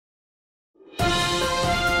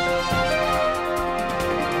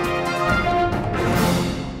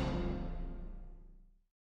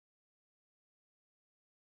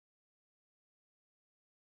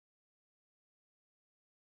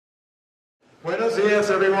Buenos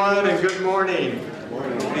dias, everyone, and good morning.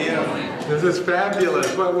 Good morning. This is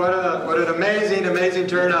fabulous. What an amazing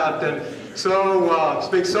turnout, and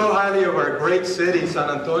speaks so highly of our great city,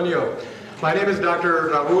 San Antonio. My name is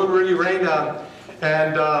Dr. Rudy Reyna,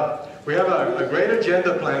 and we have a great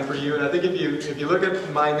agenda planned for you. And I think if you look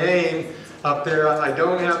at my name up there, I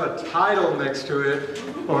don't have a title next to it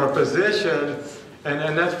or a position,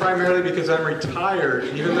 and that's primarily because I'm retired,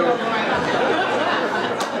 even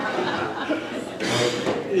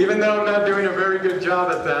though I'm not doing a very good job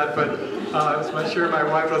at that, but I'm sure my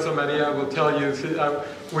wife, Rosa Maria, will tell you.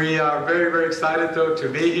 We are very, very excited, though, to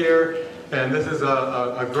be here, and this is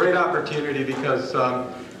a great opportunity because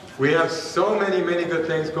we have so many good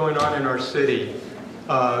things going on in our city,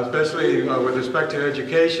 especially with respect to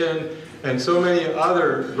education, and so many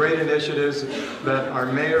other great initiatives that our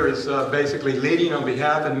mayor is basically leading on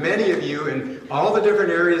behalf, and many of you in all the different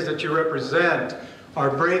areas that you represent are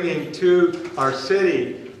bringing to our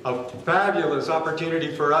city a fabulous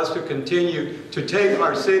opportunity for us to continue to take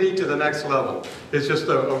our city to the next level. It's just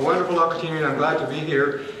a wonderful opportunity, and I'm glad to be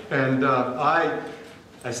here. And I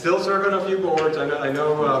still serve on a few boards. I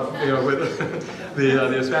know with the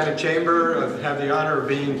Hispanic Chamber, I have the honor of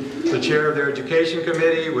being the chair of their Education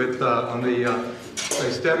Committee on the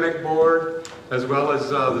STEMIC board, as well as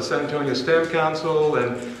the San Antonio STEM Council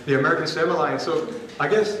and the American STEM Alliance. So I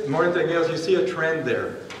guess more than anything else, you see a trend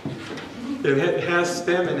there. It has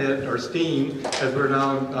STEM in it, or STEAM, as we're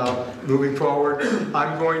now moving forward.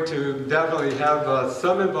 I'm going to definitely have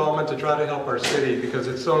some involvement to try to help our city because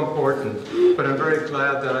it's so important. But I'm very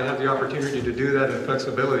glad that I have the opportunity to do that and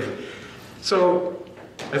flexibility. So,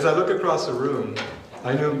 as I look across the room,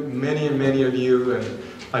 I know many of you, and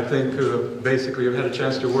I think basically I've had a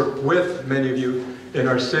chance to work with many of you in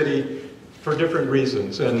our city for different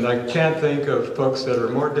reasons. And I can't think of folks that are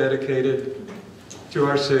more dedicated to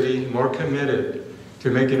our city, more committed to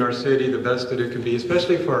making our city the best that it can be,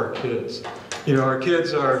 especially for our kids. You know, our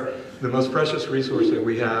kids are the most precious resource that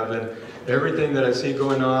we have, and everything that I see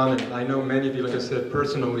going on, and I know many of you, like I said,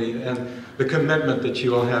 personally, and the commitment that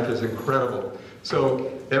you all have is incredible. So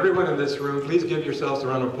everyone in this room, please give yourselves a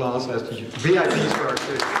round of applause as to VIPs for our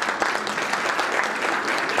city.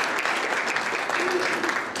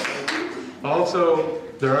 Also,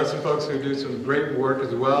 there are some folks who do some great work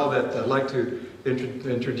as well that I'd like to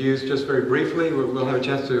introduce just very briefly. We'll have a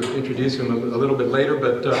chance to introduce him a little bit later,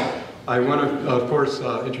 but I want to, of course,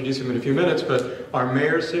 introduce him in a few minutes, but our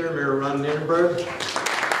mayor's here, Mayor Rudy Nirenberg.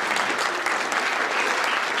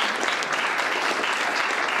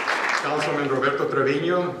 Councilman Roberto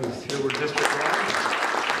Trevino, who's here with District 1.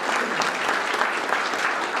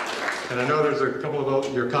 And I know there's a couple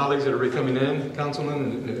of your colleagues that will be coming in,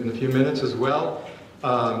 Councilman, in a few minutes as well.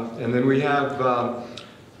 And then we have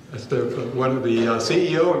one of the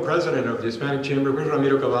CEO and President of the Hispanic Chamber, where's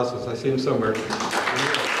Ramiro Cavazos? I see him somewhere.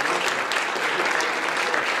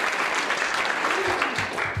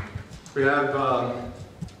 We have,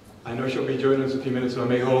 I know she'll be joining us in a few minutes, so I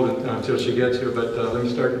may hold it until she gets here, but let me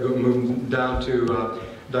start moving down to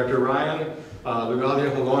Dr. Ryan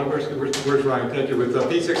Lugalia Halon. Where's Ryan? Thank you, with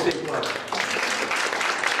P16 Plus.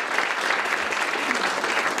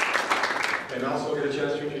 And also get a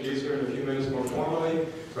chance to introduce her in a few minutes more formally,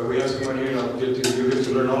 but we have someone here, and I'll get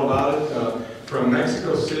to learn all about it, from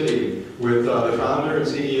Mexico City, with the founder and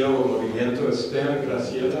CEO of Movimiento STEM,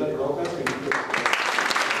 Graciela Rojas.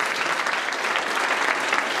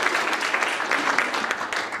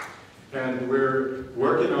 And we're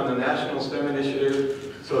working on the National STEM Initiative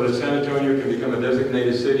so that San Antonio can become a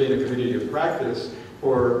designated city and a community of practice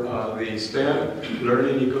for the STEM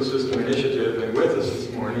Learning Ecosystem Initiative. And with us this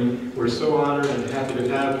morning, we're so honored and happy to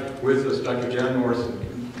have with us Dr. Jan Morrison.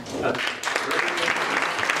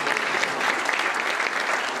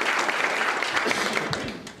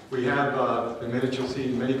 We have, in a minute you'll see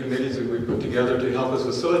many committees that we've put together to help us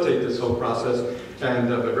facilitate this whole process, and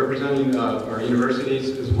representing our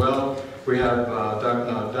universities as well. We have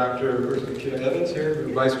Dr. Evans here,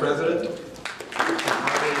 Vice President.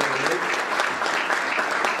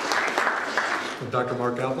 Dr.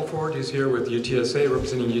 Mark Appleford, who's here with UTSA,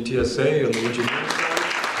 representing UTSA on the engineering side.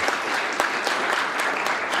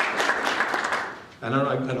 And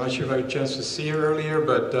I'm not sure if I had a chance to see her earlier,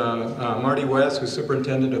 but Marty West, who's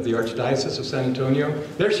superintendent of the Archdiocese of San Antonio.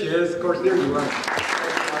 There she is, of course, there you are.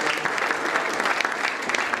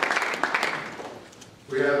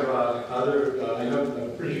 We have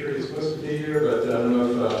I'm pretty sure he's supposed to be here, but I don't know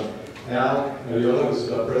if Al Ariola, who's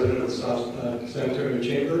president of the South San Antonio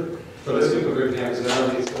Chamber. But let's give him a big hand, because Al,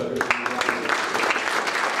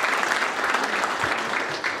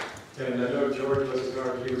 and I know George was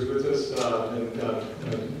with us, and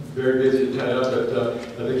very busy and tied up, but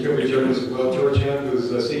I think he'll be joining us as well. George Ham, who's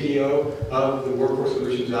the CEO of the Workforce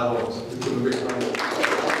Solutions Alliance. Give him a big round.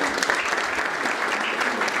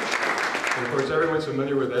 And of course, everyone's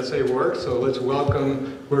familiar with SA Work, so let's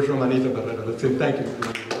welcome, where's Romanita Barrera? Let's say thank you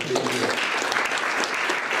for being here.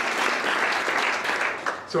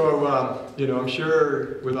 So, you know, I'm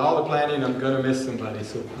sure with all the planning, I'm going to miss somebody,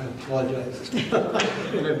 so I apologize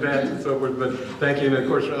in advance and so forth, but thank you. And of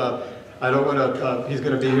course, I don't want to, he's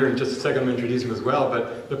going to be here in just a second to introduce him as well,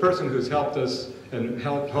 but the person who's helped us and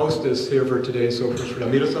helped host us here for today, so for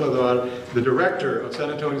Ramiro Salazar, the director of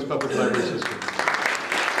San Antonio's Public Library System.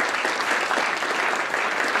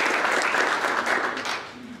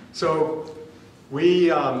 So, we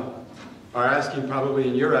are asking probably,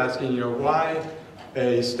 and you're asking, you know, why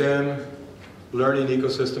a STEM learning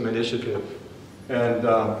ecosystem initiative? And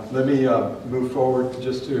let me move forward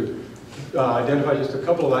just to identify just a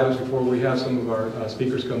couple of items before we have some of our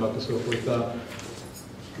speakers come up and so forth.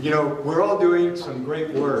 You know, we're all doing some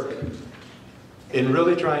great work in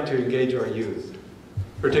really trying to engage our youth,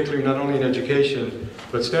 particularly not only in education,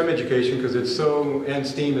 but STEM education, because it's so, and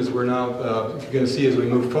STEAM as we're now going to see as we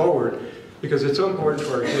move forward, because it's so important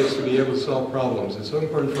for our kids to be able to solve problems. It's so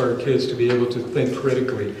important for our kids to be able to think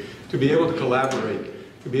critically, to be able to collaborate,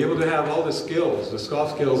 to be able to have all the skills, the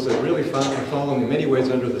soft skills that really fall in many ways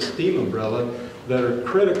under the STEAM umbrella that are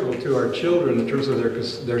critical to our children in terms of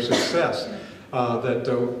their success.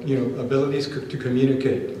 You know, abilities to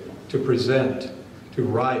communicate, to present, to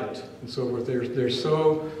write, and so forth. They're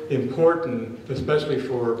so important, especially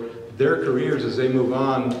for their careers as they move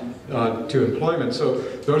on to employment. So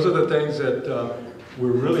those are the things that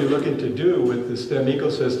we're really looking to do with the STEM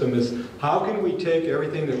ecosystem is how can we take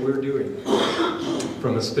everything that we're doing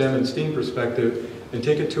from a STEM and STEAM perspective and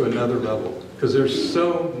take it to another level? Because there's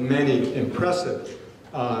so many impressive,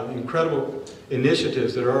 incredible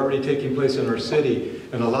initiatives that are already taking place in our city,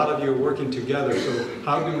 and a lot of you are working together. So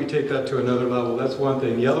how can we take that to another level? That's one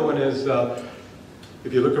thing. The other one is,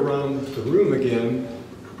 if you look around the room again,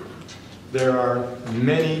 there are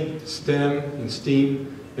many STEM and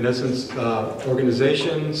STEAM, in essence,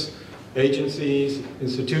 organizations, agencies,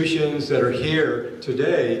 institutions that are here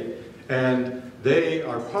today, and they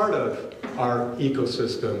are part of our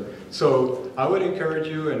ecosystem. So I would encourage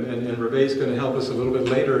you, and Reve is going to help us a little bit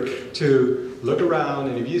later, to look around,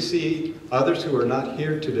 and if you see others who are not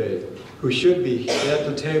here today, who should be at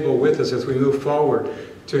the table with us as we move forward,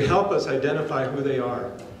 to help us identify who they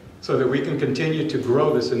are, so that we can continue to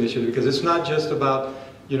grow this initiative, because it's not just about,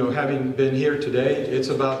 you know, having been here today, it's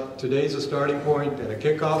about today's a starting point and a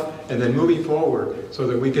kickoff, and then moving forward so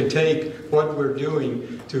that we can take what we're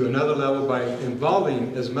doing to another level by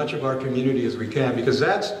involving as much of our community as we can, because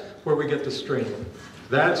that's where we get the strength.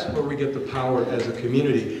 That's where we get the power as a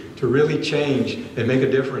community to really change and make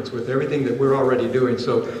a difference with everything that we're already doing.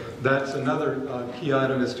 So that's another key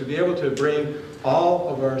item, is to be able to bring all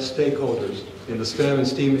of our stakeholders in the STEM and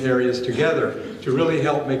STEAM areas together to really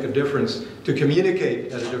help make a difference, to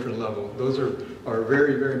communicate at a different level. Those are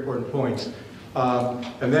very, very important points.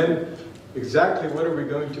 And then exactly what are we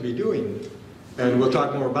going to be doing? And we'll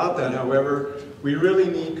talk more about that. However, we really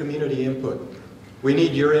need community input. We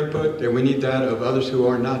need your input, and we need that of others who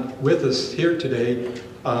are not with us here today.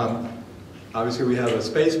 Obviously, we have a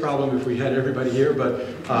space problem if we had everybody here, but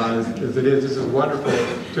as it is, this is wonderful.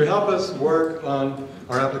 To help us work on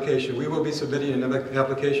our application, we will be submitting an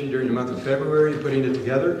application during the month of February, putting it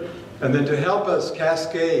together, and then to help us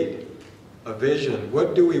cascade a vision.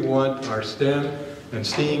 What do we want our STEM and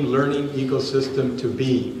STEAM learning ecosystem to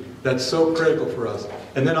be? That's so critical for us.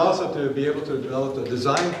 And then also to be able to develop the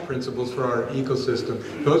design principles for our ecosystem.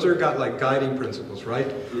 Those are like guiding principles,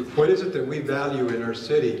 right? What is it that we value in our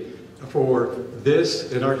city for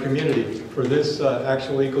this, in our community, for this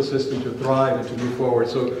actual ecosystem to thrive and to move forward?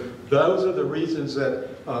 So those are the reasons that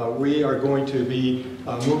we are going to be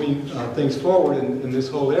moving things forward in this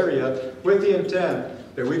whole area, with the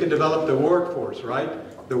intent that we can develop the workforce, right?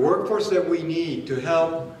 The workforce that we need to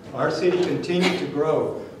help our city continue to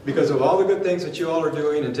grow, because of all the good things that you all are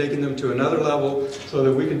doing and taking them to another level, so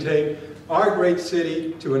that we can take our great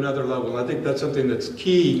city to another level. I think that's something that's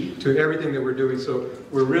key to everything that we're doing, so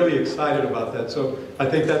we're really excited about that. So I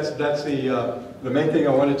think that's the main thing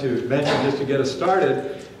I wanted to mention just to get us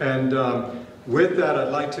started. And with that, I'd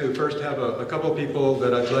like to first have a couple of people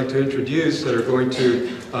that I'd like to introduce that are going to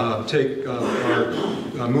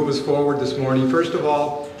move us forward this morning. First of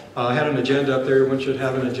all, I had an agenda up there. Everyone should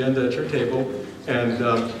have an agenda at your table, and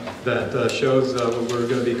that shows what we're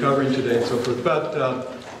going to be covering today and so forth. But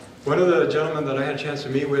one of the gentlemen that I had a chance to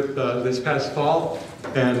meet with this past fall,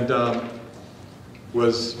 and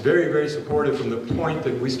was very, very supportive from the point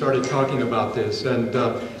that we started talking about this, and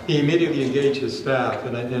he immediately engaged his staff.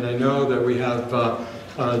 And I know that we have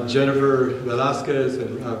Jennifer Velasquez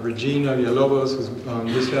and Regina Villalobos, whose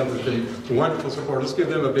this staff has been wonderful support. Let's give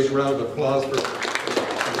them a big round of applause for the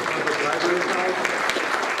public library side.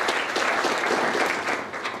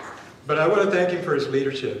 But I want to thank him for his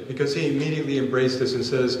leadership, because he immediately embraced this and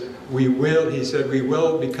says, he said, we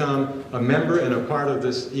will become a member and a part of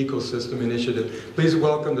this ecosystem initiative. Please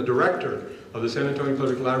welcome the director of the San Antonio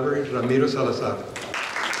Public Library, Ramiro Salazar.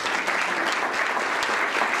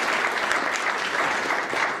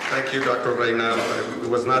 Thank you, Dr. Reyna. It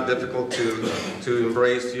was not difficult to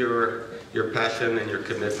embrace your passion and your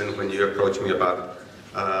commitment when you approached me about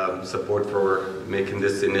support for making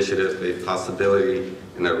this initiative a possibility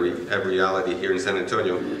and a reality here in San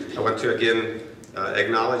Antonio. I want to again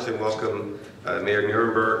acknowledge and welcome Mayor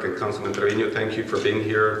Nirenberg and Councilman Trevino. Thank you for being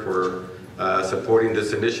here, for supporting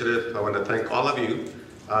this initiative. I want to thank all of you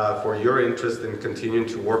for your interest in continuing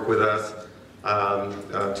to work with us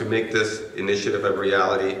to make this initiative a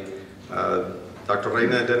reality. Dr.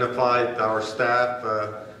 Reyna identified our staff,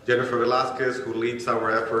 Jennifer Velasquez, who leads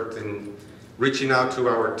our effort in reaching out to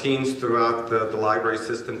our teens throughout the library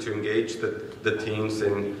system to engage the teens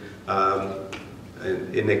in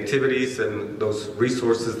activities and those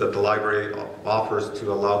resources that the library offers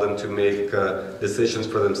to allow them to make decisions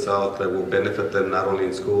for themselves that will benefit them not only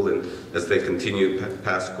in school and as they continue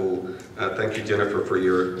past school. Thank you, Jennifer, for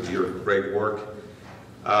your great work.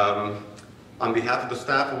 On behalf of the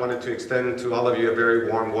staff, I wanted to extend to all of you a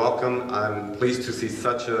very warm welcome. I'm pleased to see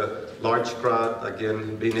such a large crowd,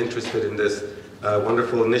 again, being interested in this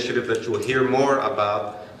wonderful initiative that you'll hear more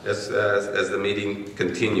about as the meeting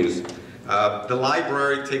continues. The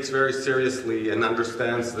library takes very seriously and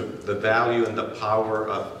understands the value and the power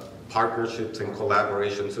of partnerships and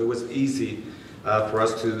collaboration. So it was easy for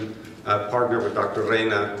us to partner with Dr.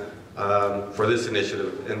 Reyna for this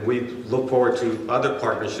initiative, and we look forward to other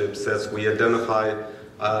partnerships as we identify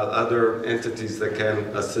other entities that can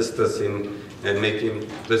assist us in making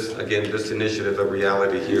this initiative a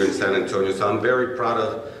reality here in San Antonio. So I'm very proud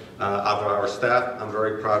of our staff. I'm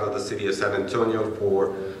very proud of the City of San Antonio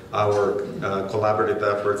for our collaborative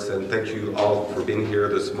efforts, and thank you all for being here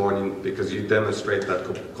this morning, because you demonstrate that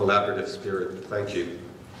collaborative spirit. Thank you.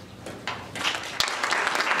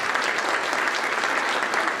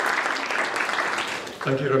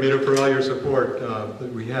 Thank you, Ramiro, for all your support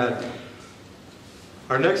that we had.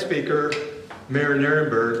 Our next speaker, Mayor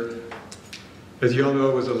Nirenberg, as you all know,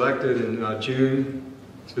 was elected in June,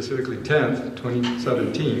 specifically 10th,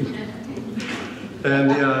 2017.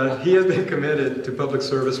 And he has been committed to public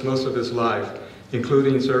service most of his life,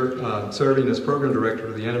 including serving as program director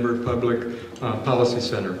of the Nirenberg Public Policy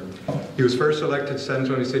Center. He was first elected to San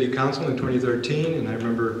Antonio City Council in 2013, and I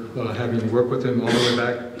remember having worked with him all the way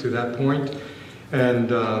back to that point. And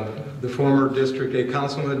the former District 8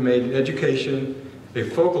 councilman made education a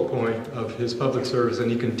focal point of his public service, and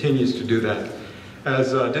he continues to do that.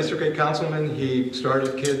 As District 8 councilman, he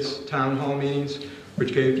started kids' town hall meetings,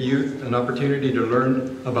 which gave youth an opportunity to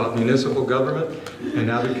learn about municipal government and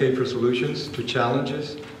advocate for solutions to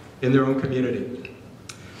challenges in their own community.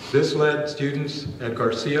 This led students at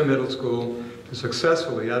Garcia Middle School to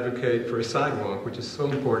successfully advocate for a sidewalk, which is so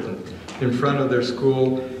important, in front of their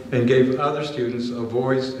school, and gave other students a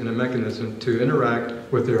voice and a mechanism to interact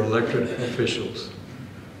with their elected officials.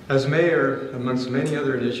 As mayor, amongst many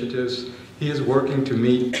other initiatives, he is working to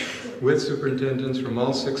meet with superintendents from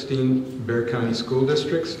all 16 Bexar County school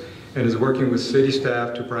districts, and is working with city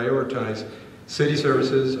staff to prioritize city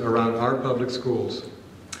services around our public schools.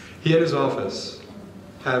 He and his office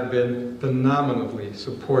have been phenomenally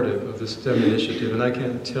supportive of the STEM initiative, and I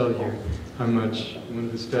can't tell you how much one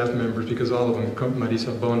of the staff members, because all of them,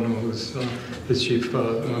 Marisa Bono, who's his chief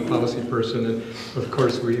policy person, and of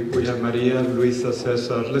course we have Maria, Luisa,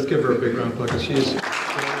 Cesar. Let's give her a big round of applause. She is.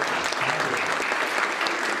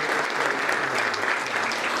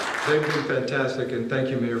 They've been fantastic, and thank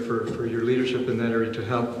you, Mayor, for your leadership in that area to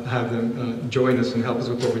have them join us and help us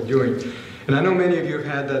with what we're doing. And I know many of you have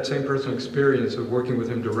had that same personal experience of working with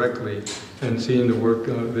him directly and seeing the work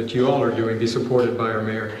that you all are doing be supported by our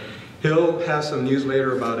mayor. He'll have some news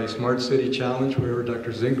later about a Smart City Challenge, wherever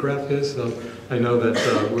Dr. Zinkraft is, so I know that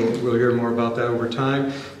we'll hear more about that over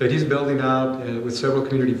time. That he's building out with several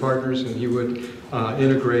community partners, and he would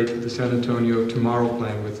integrate the San Antonio Tomorrow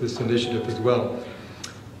Plan with this initiative as well.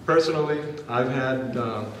 Personally, I've had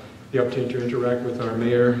the opportunity to interact with our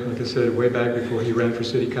mayor, like I said, way back before he ran for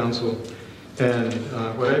city council. And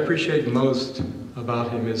what I appreciate most about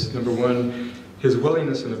him is, number one, his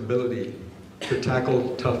willingness and ability to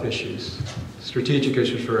tackle tough issues, strategic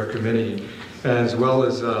issues for our community, as well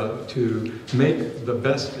as to make the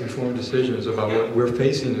best informed decisions about what we're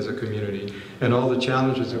facing as a community and all the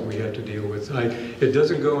challenges that we have to deal with. It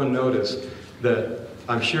doesn't go unnoticed that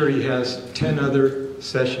I'm sure he has 10 other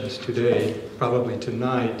sessions today, probably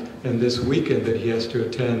tonight, and this weekend that he has to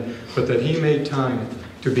attend, but that he made time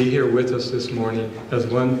to be here with us this morning as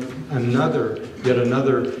yet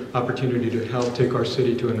another opportunity to help take our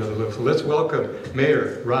city to another level. So let's welcome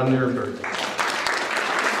Mayor Ron Nirenberg.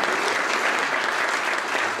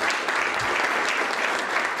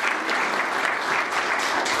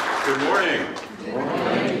 Good morning.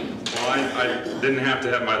 Well, I didn't have to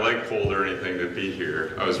have my leg pulled or anything to be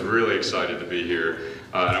here. I was really excited to be here.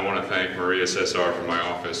 And I want to thank Maria Cesar from my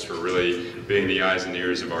office for really being the eyes and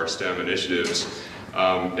ears of our STEM initiatives.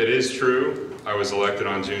 It is true, I was elected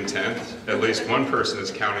on June 10th. At least one person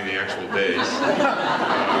is counting the actual days.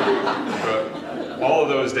 But all of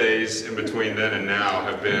those days in between then and now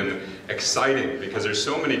have been exciting because there's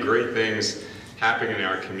so many great things happening in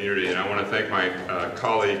our community, and I want to thank my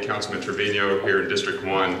colleague, Councilman Trevino here in District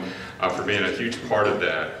 1 for being a huge part of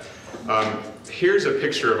that. Here's a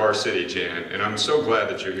picture of our city, Jan, and I'm so glad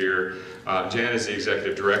that you're here. Jan is the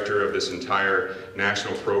executive director of this entire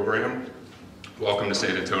national program. Welcome to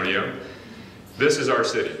San Antonio. This is our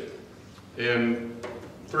city.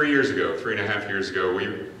 3.5 years ago, we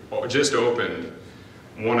just opened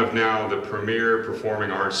one of now the premier performing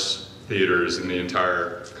arts theaters in the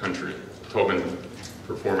entire country. Tobin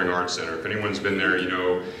Performing Arts Center. If anyone's been there, you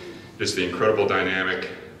know just the incredible dynamic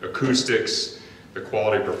acoustics, the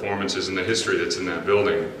quality performances, and the history that's in that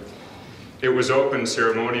building. It was opened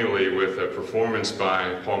ceremonially with a performance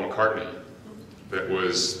by Paul McCartney that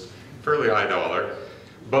was fairly high dollar,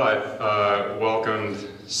 but welcomed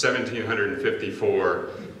 1,754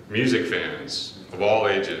 music fans of all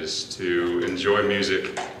ages to enjoy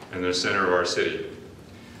music in the center of our city.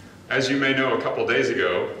 As you may know, a couple days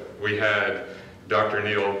ago, we had Dr.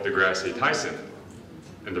 Neil deGrasse Tyson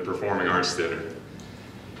in the Performing Arts Theater.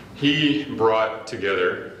 He brought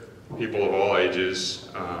together people of all ages,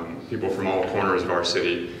 people from all corners of our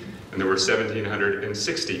city, and there were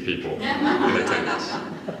 1,760 people in attendance.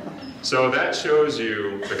 So that shows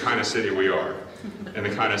you the kind of city we are and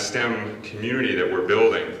the kind of STEM community that we're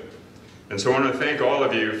building. And so I want to thank all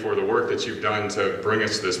of you for the work that you've done to bring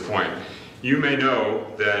us to this point. You may know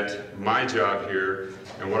that my job here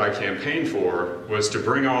and what I campaigned for was to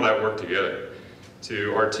bring all that work together,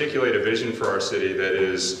 to articulate a vision for our city that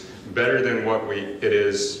is better than what it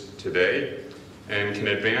is today and can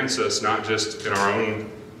advance us not just in our own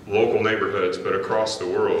local neighborhoods but across the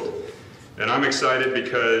world. And I'm excited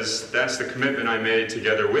because that's the commitment I made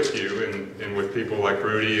together with you and with people like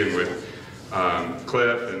Rudy and with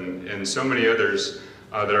Cliff and so many others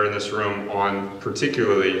that are in this room on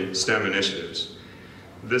particularly STEM initiatives.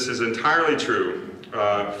 This is entirely true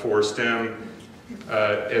for STEM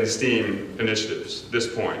and STEAM initiatives,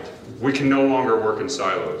 this point. We can no longer work in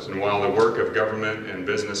silos, and while the work of government and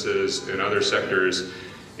businesses and other sectors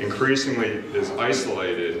increasingly is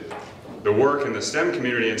isolated, the work in the STEM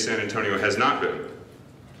community in San Antonio has not been.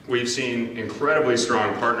 We've seen incredibly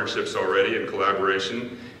strong partnerships already and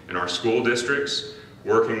collaboration in our school districts,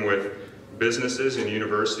 working with businesses and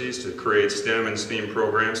universities to create STEM and STEAM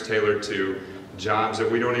programs tailored to jobs that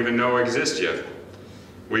we don't even know exist yet.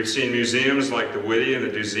 We've seen museums like the Whitty and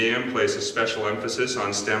the Museum place a special emphasis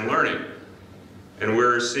on STEM learning. And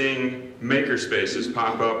we're seeing maker spaces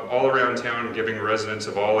pop up all around town, giving residents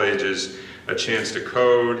of all ages a chance to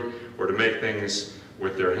code or to make things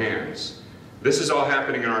with their hands. This is all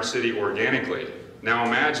happening in our city organically. Now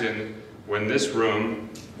imagine when this room,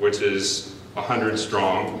 which is 100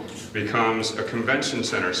 strong, becomes a convention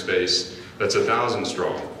center space that's 1,000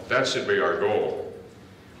 strong. That should be our goal.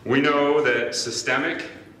 We know that Systemic,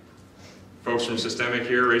 folks from Systemic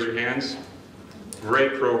here, raise your hands.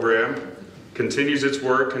 Great program, continues its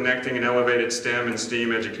work connecting and elevated STEM and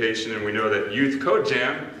STEAM education, and we know that Youth Code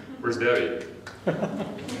Jam, where's Debbie?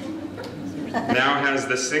 Now has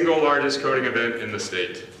the single largest coding event in the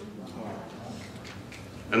state.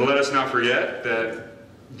 And let us not forget that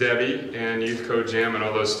Debbie and Youth Code Jam and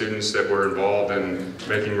all those students that were involved in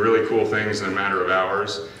making really cool things in a matter of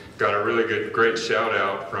hours got a really great shout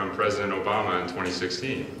out from President Obama in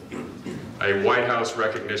 2016. A White House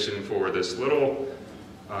recognition for this little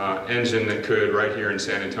engine that could right here in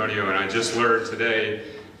San Antonio, and I just learned today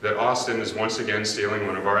that Austin is once again stealing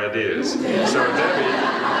one of our ideas. So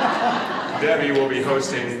Debbie will be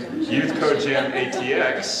hosting Youth Code Jam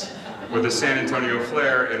ATX with a San Antonio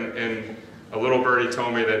flair, and a little birdie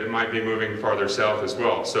told me that it might be moving farther south as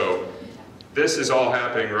well. So This is all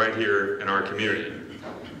happening right here in our community.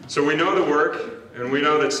 So we know the work, and we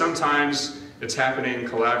know that sometimes it's happening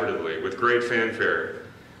collaboratively with great fanfare.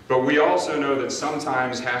 But we also know that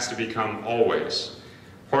sometimes has to become always.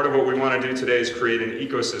 Part of what we want to do today is create an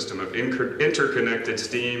ecosystem of interconnected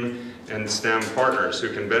STEAM and STEM partners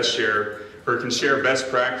who can share best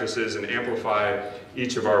practices and amplify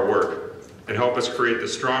each of our work and help us create the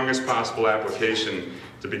strongest possible application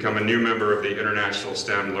to become a new member of the international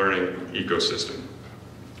STEM learning ecosystem.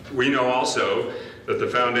 We know also that the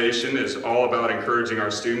foundation is all about encouraging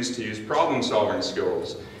our students to use problem-solving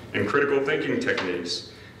skills and critical thinking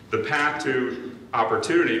techniques. The path to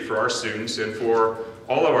opportunity for our students and for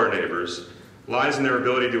all of our neighbors lies in their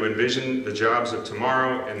ability to envision the jobs of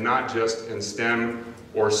tomorrow and not just in STEM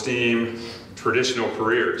or STEAM traditional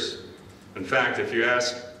careers. In fact, if you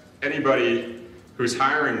ask anybody who's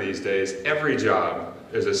hiring these days, every job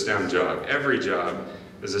is a STEM job. Every job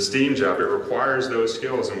is a STEAM job. It requires those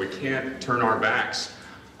skills, and we can't turn our backs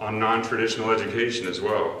on non-traditional education as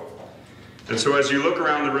well. And so as you look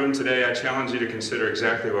around the room today, I challenge you to consider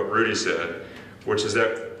exactly what Rudy said, which is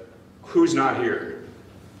that who's not here?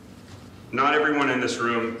 Not everyone in this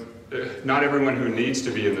room, not everyone who needs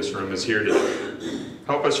to be in this room is here today.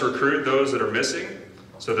 Help us recruit those that are missing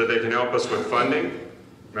so that they can help us with funding,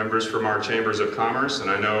 members from our chambers of commerce, and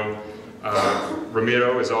I know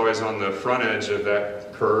Ramiro is always on the front edge of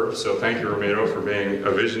that curve, so thank you, Ramiro, for being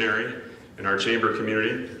a visionary in our chamber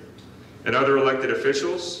community. And other elected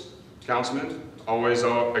officials, councilmen, always,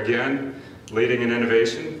 again, leading in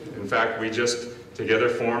innovation. In fact, we just together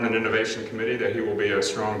formed an innovation committee that he will be a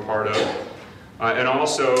strong part of. And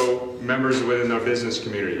also members within the business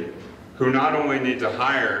community who not only need to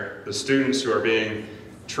hire the students who are being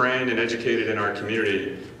trained and educated in our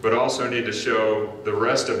community, but also need to show the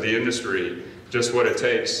rest of the industry just what it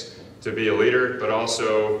takes to be a leader, but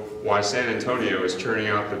also why San Antonio is churning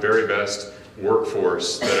out the very best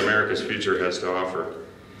workforce that America's future has to offer.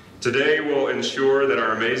 Today we'll ensure that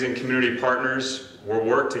our amazing community partners will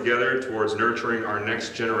work together towards nurturing our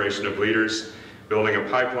next generation of leaders, building a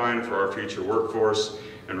pipeline for our future workforce,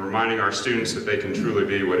 and reminding our students that they can truly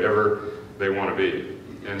be whatever they want to be.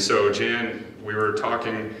 And so, Jan, we were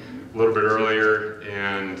talking a little bit earlier,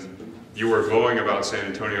 and you were glowing about San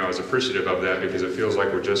Antonio. I was appreciative of that because it feels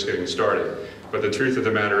like we're just getting started. But the truth of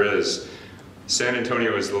the matter is, San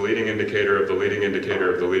Antonio is the leading indicator of the leading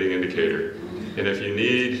indicator of the leading indicator. And if you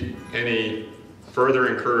need any further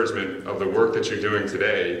encouragement of the work that you're doing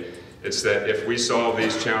today, it's that if we solve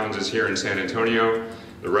these challenges here in San Antonio,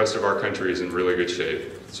 the rest of our country is in really good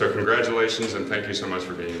shape. So congratulations, and thank you so much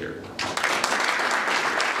for being here.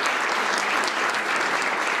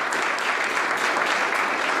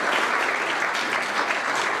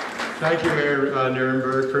 Thank you, Mayor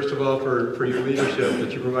Nirenberg, first of all, for your leadership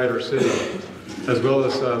that you provide our city, as well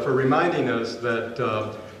as for reminding us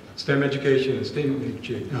that STEM education and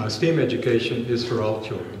STEAM education is for all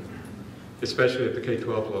children, especially at the K-12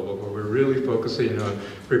 level, where we're really focusing on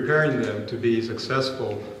preparing them to be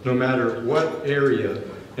successful no matter what area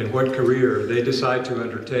and what career they decide to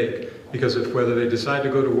undertake. Because if whether they decide to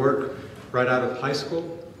go to work right out of high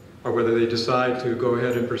school, or whether they decide to go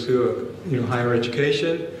ahead and pursue a higher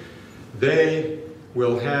education, they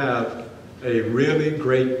will have a really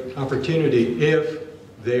great opportunity if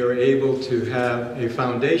they are able to have a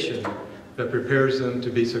foundation that prepares them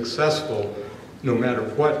to be successful no matter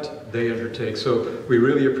what they undertake. So we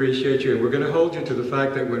really appreciate you, and we're going to hold you to the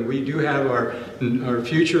fact that when we do have our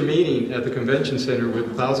future meeting at the convention center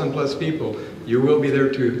with 1,000+ people, you will be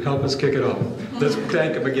there to help us kick it off. Let's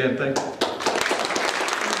thank him again. Thank you.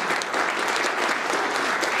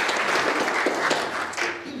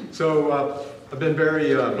 So I've been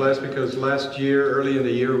very blessed because last year, early in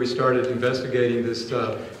the year, we started investigating this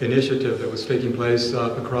initiative that was taking place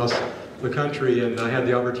across the country, and I had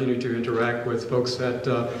the opportunity to interact with folks at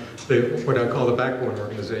what I call the Backbone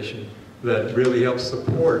organization that really helps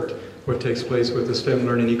support what takes place with the STEM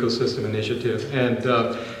Learning Ecosystem Initiative. And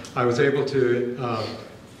I was able to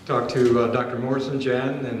talk to Dr. Morrison,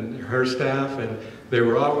 Jan, and her staff, and they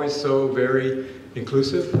were always so very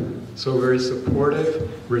inclusive, so very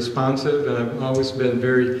supportive, responsive, and I've always been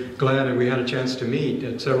very glad, and we had a chance to meet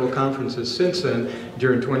at several conferences since then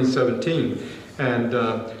during 2017. And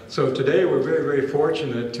so today we're very, very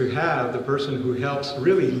fortunate to have the person who helps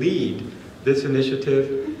really lead this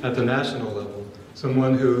initiative at the national level,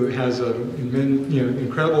 someone who has an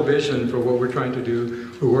incredible vision for what we're trying to do,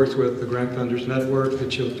 who works with the Grant Funders Network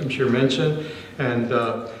that you'll, I'm sure, mention, and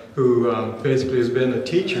who basically has been a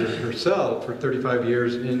teacher herself for 35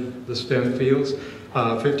 years in the STEM fields.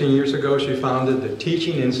 15 years ago, she founded the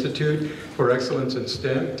Teaching Institute for Excellence in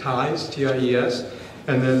STEM, TIES, T-I-E-S,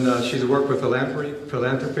 and then she's worked with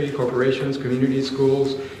philanthropy, corporations, community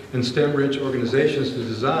schools, and STEM-rich organizations to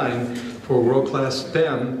design for world-class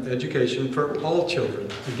STEM education for all children,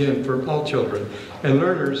 again, for all children and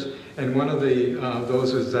learners. And one of the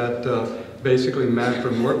those is that basically mapped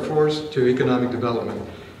from workforce to economic development.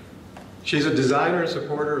 She's a designer and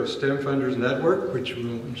supporter of STEM Funders Network, which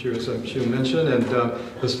she'll mention, and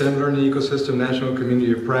the STEM Learning Ecosystem National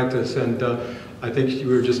Community of Practice. And I think we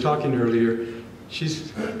were just talking earlier,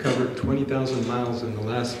 she's covered 20,000 miles in the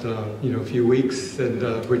last few weeks,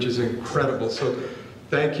 and which is incredible. So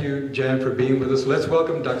thank you, Jan, for being with us. Let's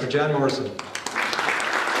welcome Dr. Jan Morrison.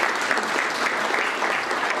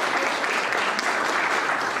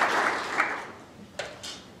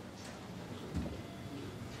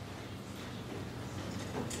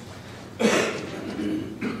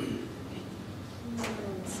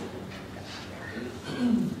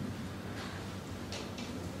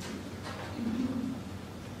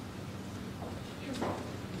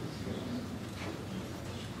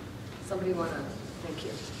 Somebody want to? Thank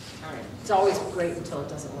you. All right. It's always great until it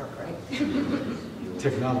doesn't work, right?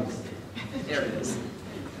 Technology. There it is.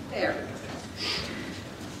 There.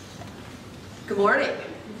 Good morning.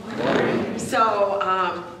 Good morning. So,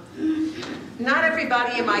 not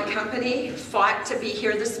everybody in my company fought to be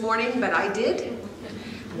here this morning, but I did.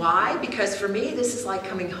 Why? Because for me, this is like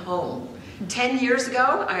coming home. 10 years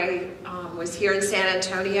ago, I was here in San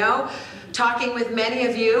Antonio, talking with many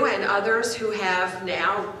of you and others who have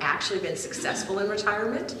now actually been successful in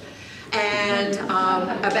retirement, and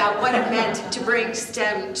about what it meant to bring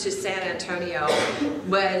STEM to San Antonio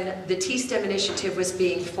when the T-STEM initiative was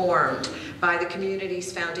being formed by the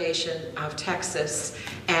Communities Foundation of Texas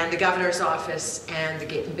and the Governor's Office and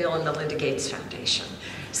the Bill and Melinda Gates Foundation.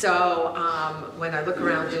 So when I look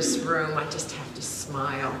around this room, I just have to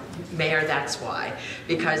smile. Mayor, that's why.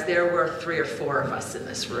 Because there were 3 or 4 of us in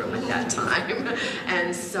this room at that time.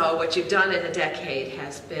 And so what you've done in a decade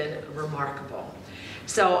has been remarkable.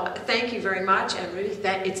 So thank you very much. And Rudy,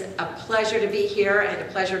 it's a pleasure to be here and a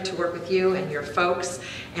pleasure to work with you and your folks.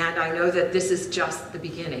 And I know that this is just the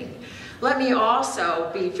beginning. Let me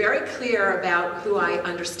also be very clear about who I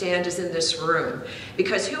understand is in this room,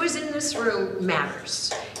 because who is in this room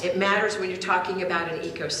matters. It matters when you're talking about an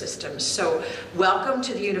ecosystem. So welcome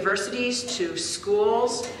to the universities, to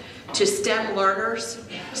schools, to STEM learners,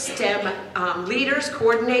 STEM leaders,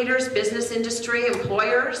 coordinators, business industry,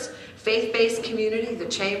 employers, faith-based community, the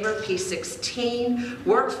Chamber, P16,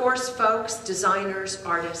 workforce folks, designers,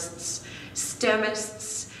 artists,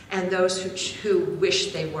 STEMists, and those who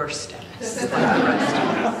wish they were STEMists, like the rest of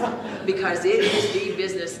us, because it is the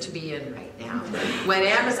business to be in right now. When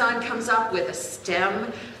Amazon comes up with a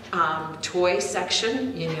STEM toy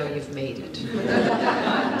section, you know you've made it.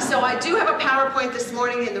 So I do have a PowerPoint this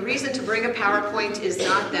morning, and the reason to bring a PowerPoint is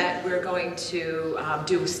not that we're going to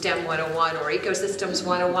do STEM 101 or Ecosystems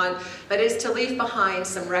 101, but is to leave behind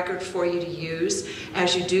some record for you to use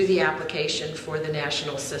as you do the application for the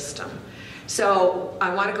national system. So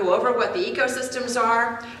I want to go over what the ecosystems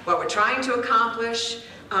are, what we're trying to accomplish,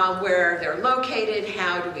 where they're located,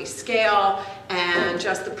 how do we scale, and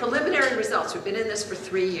just the preliminary results. We've been in this for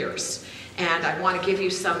 3 years, and I want to give you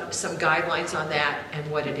some guidelines on that and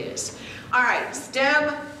what it is. All right,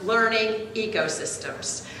 STEM learning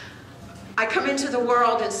ecosystems. I come into the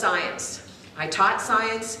world in science. I taught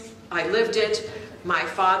science, I lived it. My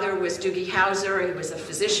father was Doogie Howser. He was a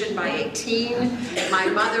physician by 18. My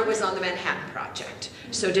mother was on the Manhattan Project.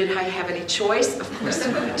 So did I have any choice? Of course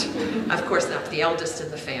not. Of course not, the eldest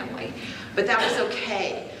in the family. But that was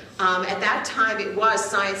okay. At that time, it was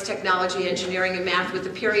science, technology, engineering, and math with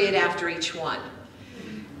a period after each one.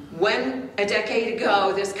 When, a decade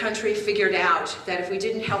ago, this country figured out that if we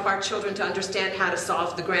didn't help our children to understand how to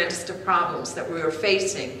solve the grandest of problems that we were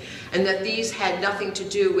facing, and that these had nothing to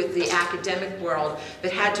do with the academic world,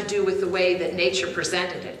 but had to do with the way that nature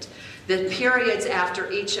presented it, the periods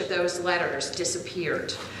after each of those letters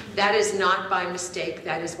disappeared. That is not by mistake,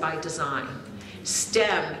 that is by design.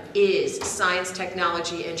 STEM is science,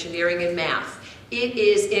 technology, engineering, and math. It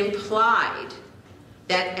is implied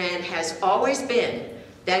that, and has always been,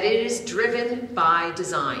 that it is driven by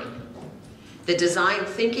design. The design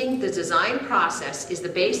thinking, the design process is the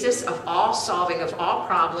basis of all solving of all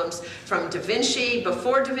problems, from Da Vinci,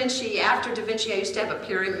 before Da Vinci, after Da Vinci. I used to have a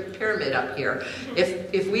pyramid up here.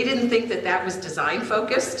 If we didn't think that that was design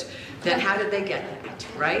focused, then how did they get that,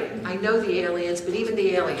 right? I know the aliens, but even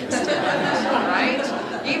the aliens did that,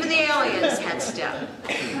 right? Even the aliens had STEM.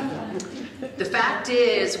 The fact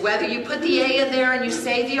is, whether you put the A in there and you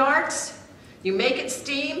say the arts, you make it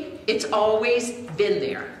STEAM, it's always been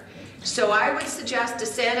there. So I would suggest to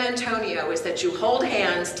San Antonio is that you hold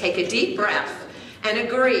hands, take a deep breath, and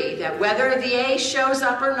agree that whether the A shows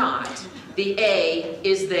up or not, the A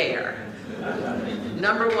is there.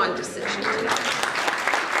 Number one decision today.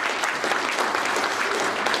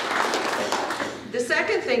 The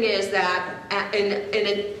second thing is that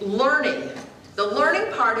in learning, the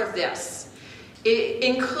learning part of this, it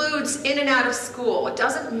includes in and out of school. It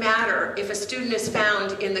doesn't matter if a student is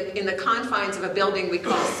found in the confines of a building we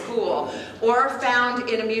call school, or found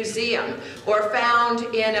in a museum, or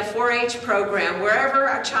found in a 4-H program. Wherever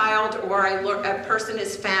a child or a person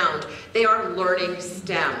is found, they are learning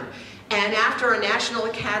STEM. And after a National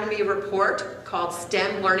Academy report called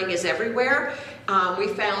STEM Learning is Everywhere, we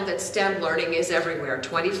found that STEM learning is everywhere,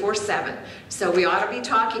 24/7. So we ought to be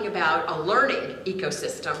talking about a learning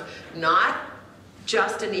ecosystem, not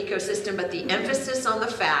just an ecosystem, but the emphasis on the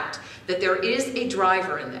fact that there is a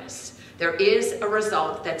driver in this. There is a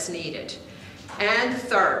result that's needed. And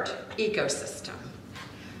third, ecosystem.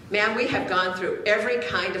 Man, we have gone through every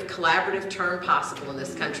kind of collaborative term possible in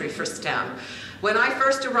this country for STEM. When I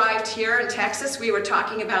first arrived here in Texas, we were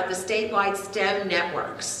talking about the statewide STEM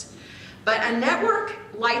networks. But a network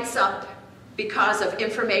lights up because of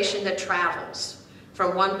information that travels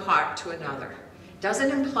from one part to another.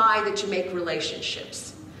 Doesn't imply that you make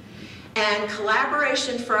relationships. And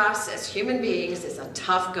collaboration for us as human beings is a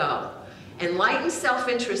tough go. Enlightened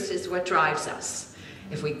self-interest is what drives us.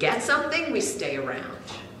 If we get something, we stay around.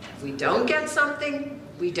 If we don't get something,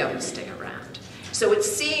 we don't stay around. So it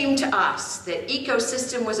seemed to us that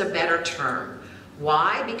ecosystem was a better term.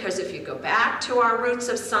 Why? Because if you go back to our roots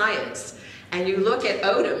of science and you look at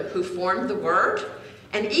Odom, who formed the word,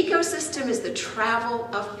 an ecosystem is the travel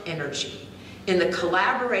of energy in the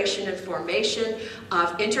collaboration and formation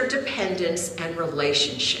of interdependence and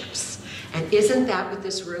relationships. And isn't that what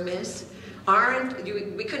this room is?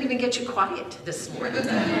 We couldn't even get you quiet this morning.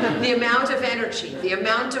 The amount of energy, the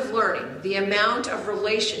amount of learning, the amount of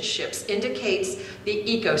relationships indicates the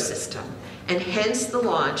ecosystem, and hence the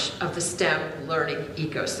launch of the STEM learning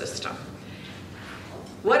ecosystem.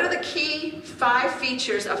 What are the key 5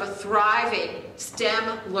 features of a thriving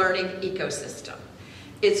STEM learning ecosystem?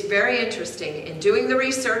 It's very interesting. In doing the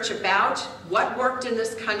research about what worked in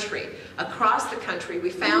this country, across the country,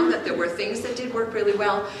 we found that there were things that did work really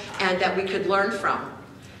well and that we could learn from.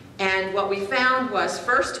 And what we found was,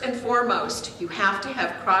 first and foremost, you have to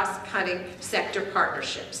have cross-cutting sector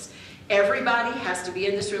partnerships. Everybody has to be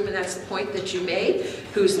in this room, and that's the point that you made.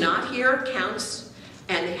 Who's not here counts,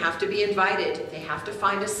 and they have to be invited. They have to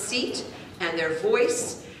find a seat and their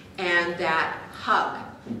voice and that hug,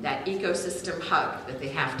 that ecosystem hug that they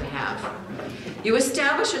have to have. You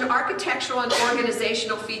establish an architectural and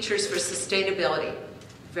organizational features for sustainability.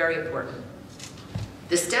 Very important.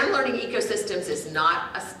 The STEM learning ecosystems is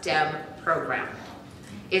not a STEM program.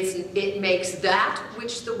 It makes that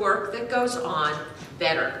which the work that goes on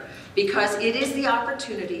better, because it is the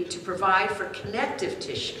opportunity to provide for connective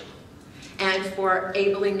tissue and for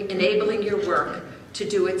enabling your work to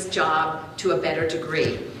do its job to a better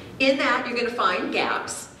degree. In that, you're going to find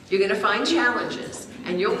gaps, you're going to find challenges,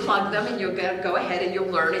 and you'll plug them, and you'll go ahead and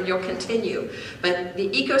you'll learn and you'll continue. But the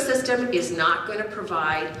ecosystem is not going to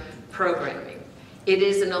provide programming. It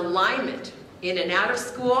is an alignment in and out of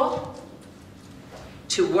school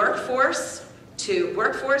to workforce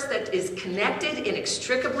that is connected,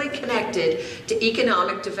 inextricably connected to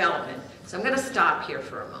economic development. So I'm going to stop here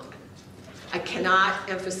for a moment. I cannot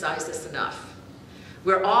emphasize this enough.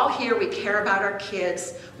 We're all here, we care about our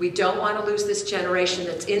kids. We don't want to lose this generation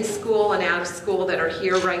that's in school and out of school that are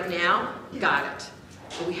here right now. Got it.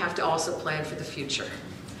 But we have to also plan for the future.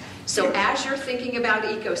 So as you're thinking about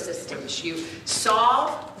ecosystems, you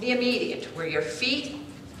solve the immediate, where your feet,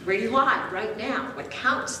 where you lie right now, what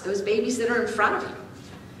counts, those babies that are in front of you.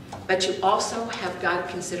 But you also have got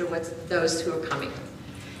to consider those who are coming.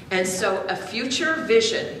 And so a future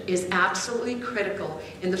vision is absolutely critical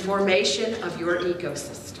in the formation of your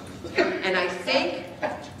ecosystem. And I think,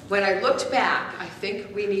 when I looked back, I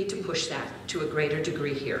think we need to push that to a greater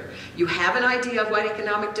degree here. You have an idea of what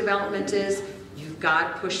economic development is, you've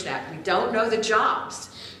got to push that. We don't know the jobs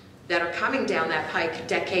that are coming down that pike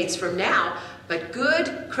decades from now, but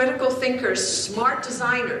good critical thinkers, smart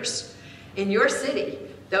designers in your city,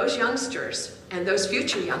 those youngsters and those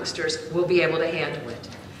future youngsters will be able to handle it.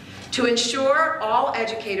 To ensure all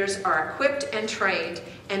educators are equipped and trained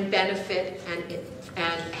and benefit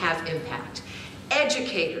and have impact.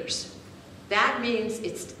 Educators, that means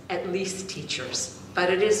it's at least teachers. but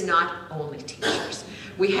it is not only teachers.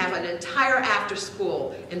 We have an entire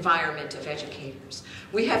after-school environment of educators.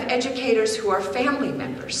 We have educators who are family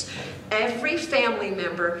members. Every family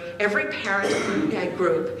member, every parent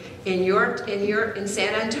group in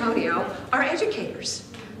San Antonio are educators.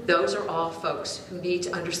 Those are all folks who need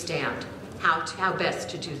to understand how best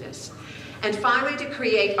to do this. And finally, to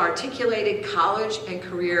create articulated college and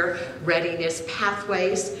career readiness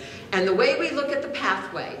pathways. And the way we look at the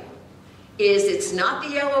pathway is it's not the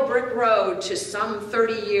yellow brick road to some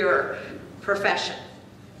 30-year profession.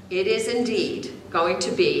 It is indeed going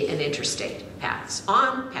to be an interstate. Paths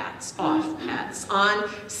on, paths off, paths on,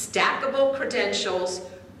 stackable credentials,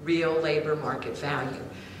 real labor market value.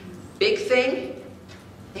 Big thing,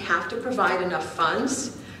 they have to provide enough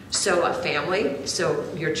funds so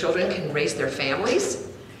your children can raise their families,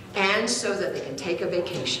 and so that they can take a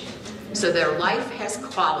vacation, so their life has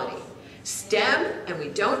quality. STEM, and we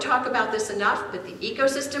don't talk about this enough, but the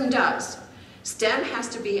ecosystem does. STEM has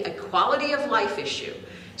to be a quality of life issue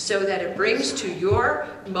so that it brings to your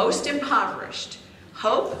most impoverished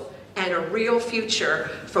hope and a real future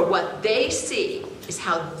for what they see is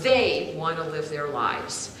how they want to live their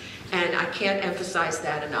lives. And I can't emphasize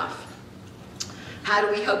that enough. How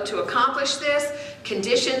do we hope to accomplish this?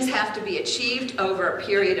 Conditions have to be achieved over a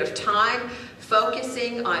period of time,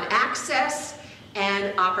 focusing on access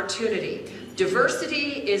and opportunity.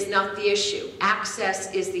 Diversity is not the issue.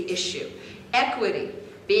 Access is the issue. Equity,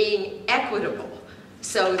 being equitable,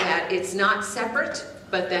 so that it's not separate,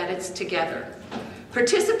 but that it's together.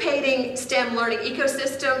 Participating STEM learning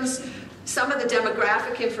ecosystems, some of the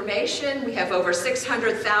demographic information, we have over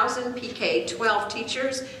 600,000 PK-12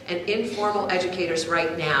 teachers and informal educators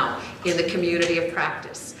right now in the community of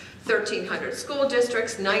practice. 1,300 school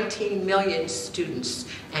districts, 19 million students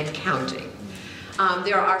and counting.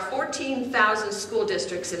 There are 14,000 school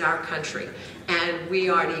districts in our country, and we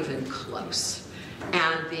aren't even close.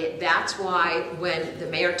 And that's why when the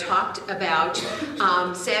mayor talked about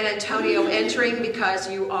San Antonio entering because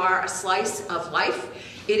you are a slice of life,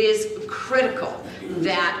 it is critical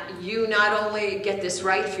that you not only get this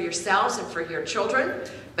right for yourselves and for your children,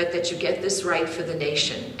 but that you get this right for the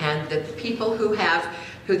nation. And the people who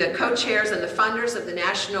the co-chairs and the funders of the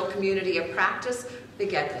National Community of Practice, they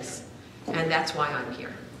get this. And that's why I'm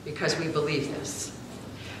here, because we believe this.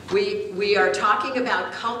 We are talking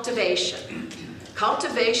about cultivation.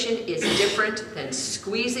 Cultivation is different than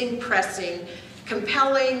squeezing, pressing,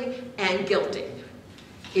 compelling, and guilting.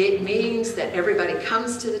 It means that everybody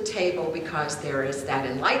comes to the table because there is that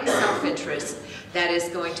enlightened self-interest that is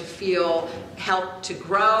going to help to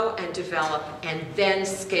grow and develop and then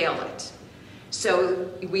scale it.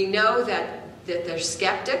 So we know that there's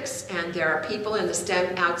skeptics and there are people in the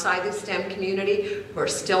STEM, outside the STEM community who are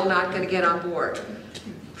still not going to get on board.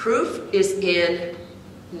 Proof is in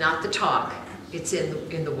not the talk, it's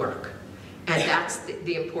in the work. And that's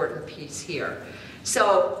the important piece here.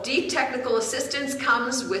 So deep technical assistance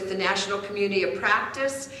comes with the National Community of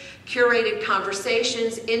Practice, curated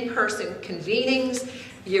conversations, in-person convenings.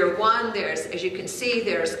 Year one, as you can see,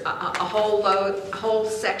 there's a whole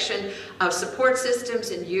section of support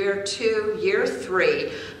systems in year two, year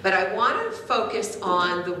three. But I want to focus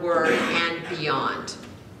on the word and beyond.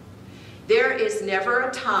 There is never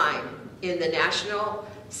a time in the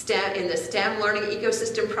STEM Learning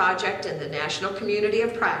Ecosystem Project and the National Community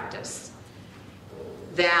of Practice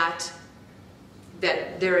that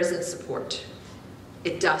there isn't support.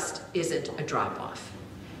 It just isn't a drop-off.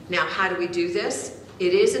 Now, how do we do this?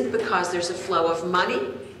 It isn't because there's a flow of money.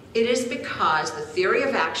 It is because the theory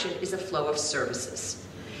of action is a flow of services.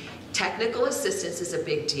 Technical assistance is a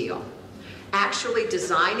big deal. Actually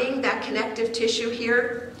designing that connective tissue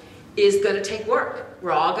here is going to take work.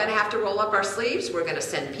 We're all going to have to roll up our sleeves. We're going to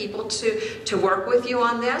send people to work with you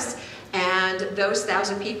on this. And those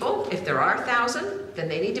 1,000 people, if there are 1,000, then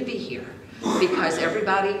they need to be here. Because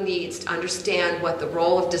everybody needs to understand what the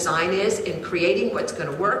role of design is in creating what's going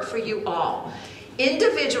to work for you all.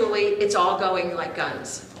 Individually, it's all going like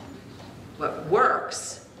guns. What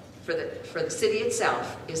works for the city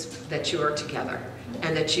itself is that you are together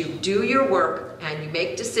and that you do your work and you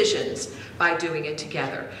make decisions by doing it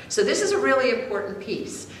together. So this is a really important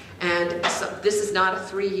piece. And so this is not a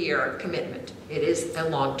 3-year commitment. It is a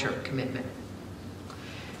long-term commitment.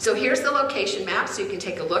 So here's the location map, so you can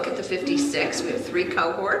take a look at the 56. We have 3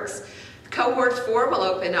 cohorts. Cohort 4 will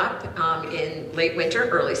open up in late winter,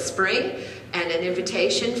 early spring, and an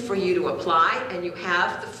invitation for you to apply, and you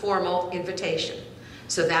have the formal invitation.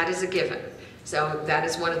 So that is a given. So that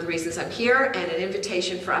is one of the reasons I'm here, and an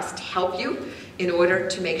invitation for us to help you in order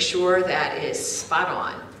to make sure that it is spot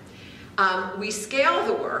on. We scale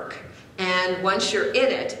the work, And once you're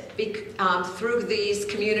in it, through these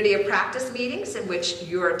community of practice meetings in which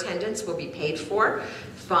your attendance will be paid for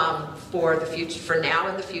the future, for now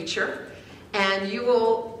and the future, and you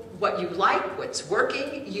will, what you like, what's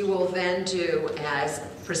working, you will then do as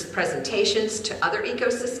presentations to other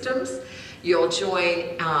ecosystems. You'll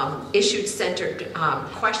join issue-centered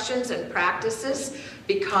questions and practices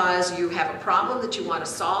because you have a problem that you want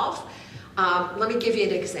to solve. Let me give you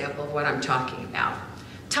an example of what I'm talking about.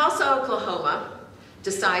 Tulsa, Oklahoma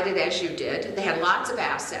decided, as you did, they had lots of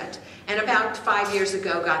asset, and about 5 years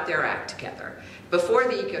ago got their act together before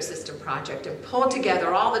the ecosystem project and pulled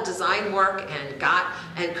together all the design work and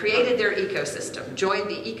created their ecosystem, joined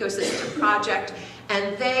the ecosystem project,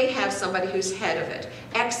 and they have somebody who's head of it,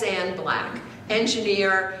 Xanne Black,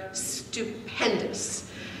 engineer, stupendous.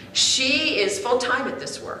 She is full-time at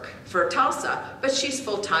this work for Tulsa, but she's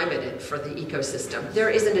full-time at it for the ecosystem. There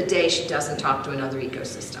isn't a day she doesn't talk to another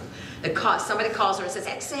ecosystem. Somebody calls her and says,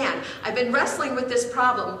 Xanne, I've been wrestling with this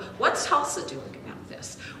problem. What's Tulsa doing about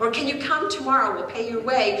this? Or can you come tomorrow? We'll pay your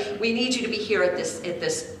way. We need you to be here at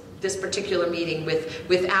this particular meeting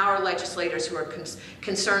with our legislators who are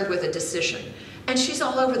concerned with a decision. And she's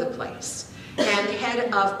all over the place. And the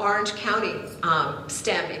head of Orange County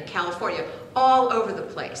STEM in California, all over the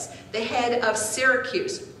place. The head of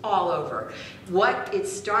Syracuse, all over. What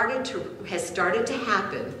has started to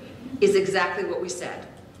happen is exactly what we said.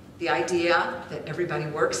 The idea that everybody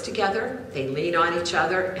works together, they lean on each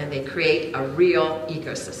other, and they create a real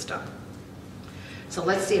ecosystem. So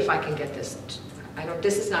let's see if I can get this.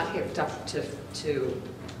 This is not hooked up to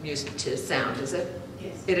music, to sound, is it?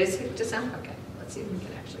 Yes. It is hooked to sound? Okay, let's see if we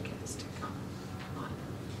can actually get this to come on.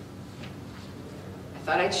 I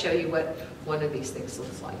thought I'd show you what one of these things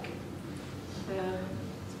looks like. Is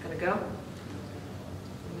it gonna go?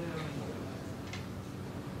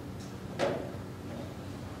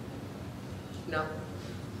 No,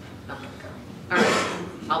 not gonna go. All right,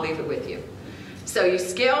 I'll leave it with you. So you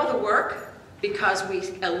scale the work because we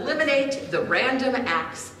eliminate the random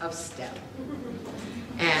acts of STEM.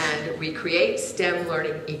 And we create STEM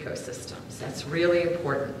learning ecosystems. That's really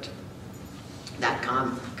important, that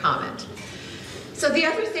comment. So the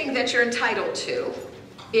other thing that you're entitled to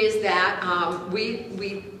is that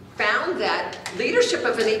we found that leadership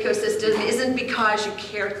of an ecosystem isn't because you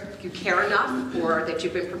care enough or that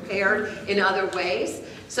you've been prepared in other ways.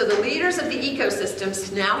 So the leaders of the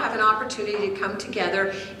ecosystems now have an opportunity to come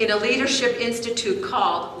together in a leadership institute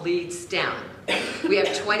called Lead STEM. We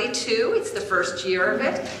have 22, it's the first year of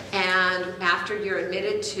it, and after you're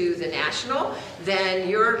admitted to the national, then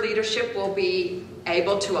your leadership will be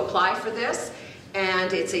able to apply for this.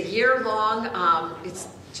 And it's a year-long, it's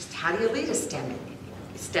just how do you lead a STEM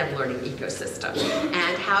learning ecosystem?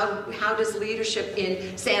 And how does leadership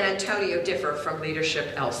in San Antonio differ from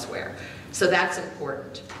leadership elsewhere? So that's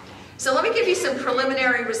important. So let me give you some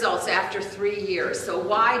preliminary results after 3 years. So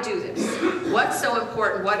why do this? What's so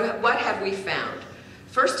important? What have we found?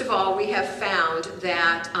 First of all, we have found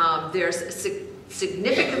that there's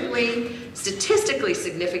statistically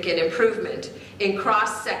significant improvement in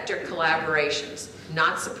cross-sector collaborations.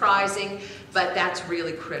 Not surprising, but that's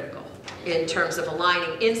really critical in terms of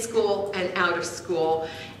aligning in school and out of school,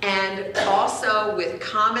 and also with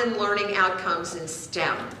common learning outcomes in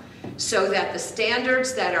STEM, so that the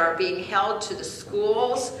standards that are being held to the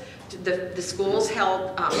schools, the schools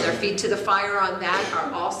held their feet to the fire on that,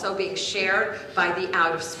 are also being shared by the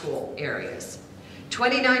out-of-school areas.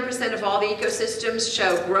 29% of all the ecosystems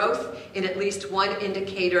show growth in at least one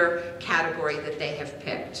indicator category that they have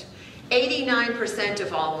picked. 89%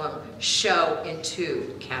 of all of them show in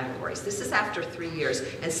 2 categories. This is after 3 years,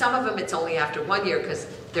 and some of them it's only after 1 year because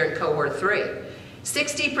they're in cohort 3.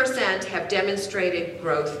 60% have demonstrated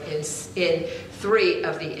growth in 3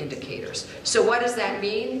 of the indicators. So what does that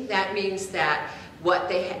mean? That means that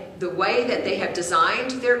the way that they have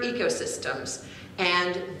designed their ecosystems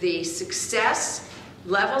and the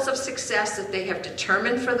levels of success that they have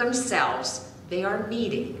determined for themselves, they are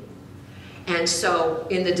meeting. And so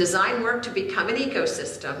in the design work to become an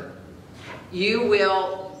ecosystem, you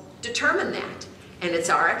will determine that. And it's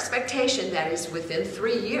our expectation that is within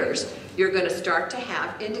 3 years, you're going to start to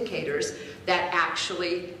have indicators that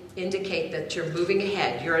actually indicate that you're moving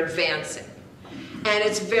ahead, you're advancing. And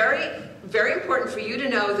it's very, very important for you to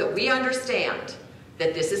know that we understand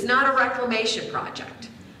that this is not a reclamation project.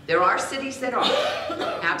 There are cities that are,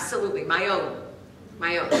 absolutely. My own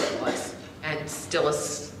was, and still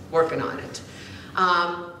is working on it.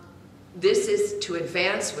 This is to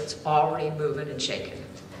advance what's already moving and shaking.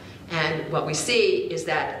 And what we see is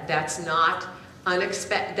that that's not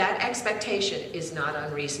that expectation is not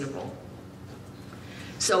unreasonable.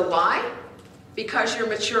 So why? Because you're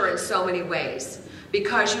mature in so many ways.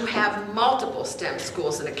 Because you have multiple STEM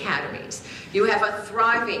schools and academies. You have a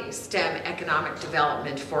thriving STEM economic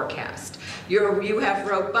development forecast. You have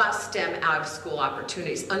robust STEM out-of-school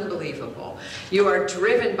opportunities, unbelievable. You are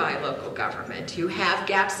driven by local government. You have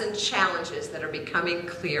gaps and challenges that are becoming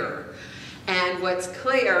clearer. And what's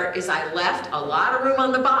clear is I left a lot of room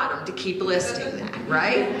on the bottom to keep listing that,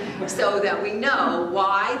 right? So that we know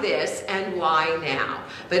why this and why now.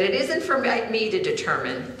 But it isn't for me to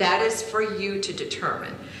determine, that is for you to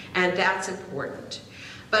determine. And that's important.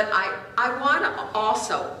 But I want to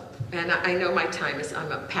also, and I know my time is, I'm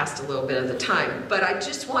past a little bit of the time, but I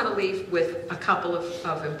just want to leave with a couple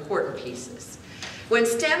of important pieces. When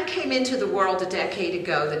STEM came into the world a decade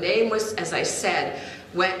ago, the name was, as I said,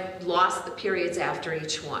 lost the periods after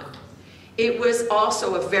each one. It was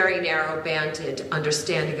also a very narrow-banded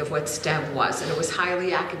understanding of what STEM was, and it was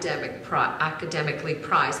highly academically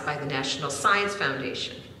prized by the National Science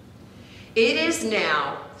Foundation. It is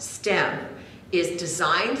now, STEM is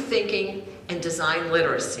design thinking and design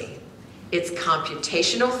literacy. It's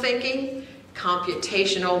computational thinking,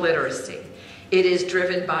 computational literacy. It is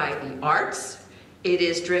driven by the arts, it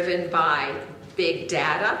is driven by big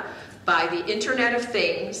data, by the Internet of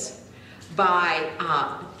Things, by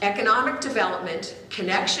economic development,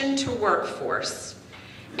 connection to workforce,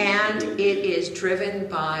 and it is driven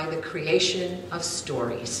by the creation of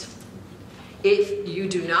stories. If you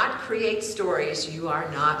do not create stories, you're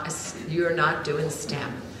not doing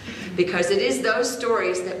STEM. Because it is those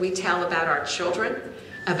stories that we tell about our children,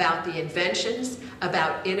 about the inventions,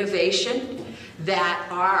 about innovation, that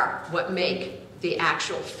are what make the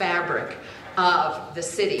actual fabric of the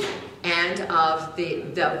city and of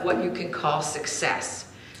what you can call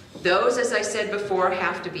success. Those, as I said before,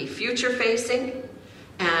 have to be future-facing,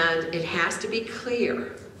 and it has to be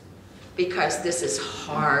clear, because this is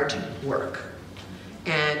hard work.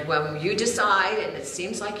 And when you decide, and it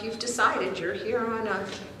seems like you've decided, you're here on a,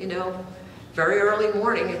 very early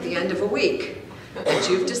morning at the end of a week, but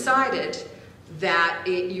you've decided that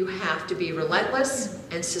you have to be relentless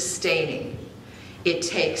and sustaining. It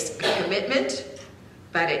takes a commitment,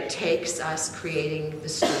 but it takes us creating the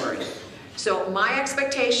story. So my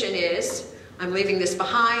expectation is, I'm leaving this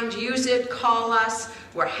behind, use it, call us,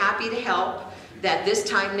 we're happy to help, that this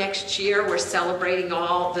time next year we're celebrating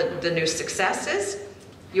all the new successes.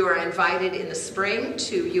 You are invited in the spring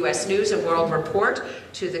to U.S. News and World Report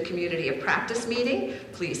to the Community of Practice meeting.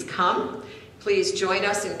 Please come. Please join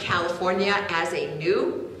us in California as a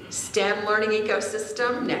new STEM learning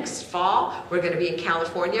ecosystem next fall. We're going to be in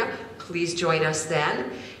California. Please join us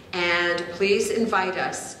then. And please invite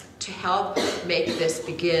us to help make this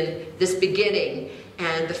beginning,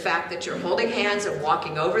 and the fact that you're holding hands and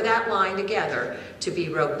walking over that line together to be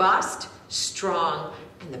robust, strong,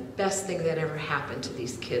 and the best thing that ever happened to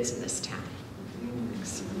these kids in this town.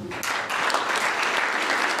 Thanks.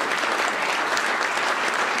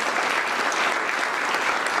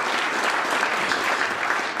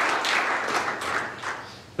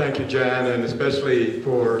 Thank you, Jan, and especially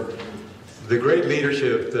for the great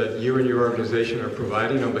leadership that you and your organization are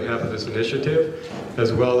providing on behalf of this initiative,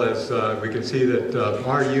 as well as we can see that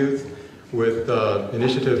our youth with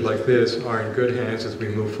initiatives like this are in good hands as we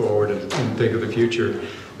move forward and think of the future.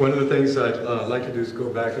 One of the things I'd like to do is go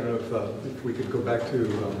back, I don't know if we could go back to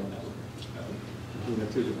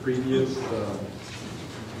the previous,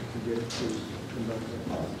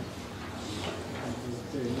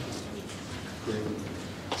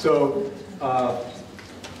 So,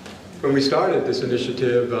 when we started this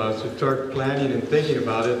initiative, to start planning and thinking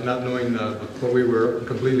about it, not knowing what we were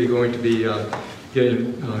completely going to be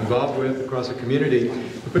getting involved with across the community,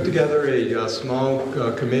 we put together a small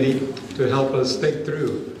committee to help us think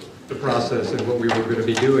through the process and what we were going to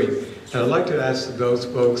be doing. And I'd like to ask those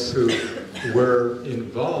folks who were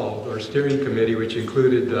involved, our steering committee, which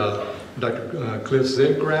included Dr. Cliff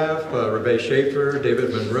Zimgraff, Rebbe Schaefer, David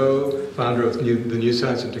Monroe, founder of the New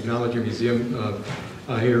Science and Technology Museum,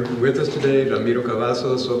 here with us today, Ramiro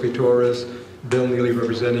Cavazos, Sophie Torres, Bill Neely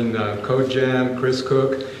representing Code Jam, Chris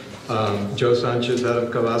Cook, Joe Sanchez,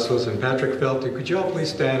 Adam Cavazos, and Patrick Felty. Could you all please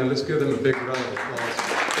stand and let's give them a big round of applause.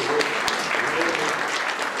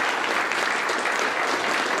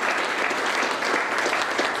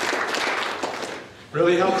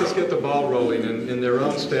 Really helped us get the ball rolling, and in their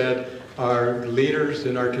own stead, our leaders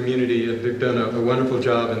in our community have done a wonderful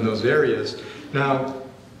job in those areas. Now,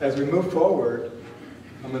 as we move forward,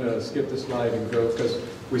 I'm going to skip the slide and go, because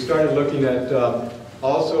we started looking at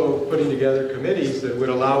also putting together committees that would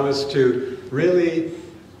allow us to really,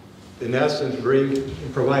 in essence,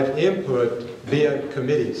 provide input via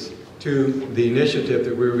committees. to the initiative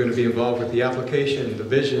that we were going to be involved with, the application, the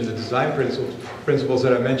vision, the design principles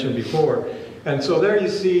that I mentioned before. And so there you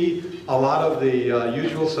see a lot of the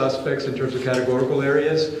usual suspects in terms of categorical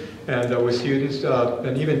areas, and with students,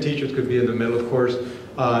 and even teachers could be in the middle, of course.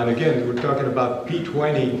 And again, we're talking about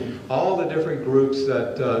P20, all the different groups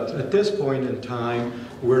that at this point in time,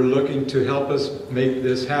 we're looking to help us make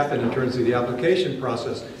this happen in terms of the application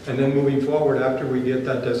process. And then moving forward after we get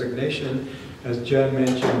that designation, as Jen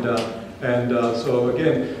mentioned. So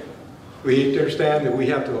again, we need to understand that we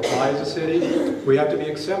have to apply as a city. We have to be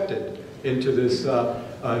accepted into this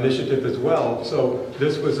initiative as well. So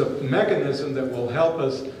this was a mechanism that will help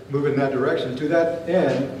us move in that direction. To that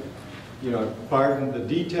end, you know, pardon the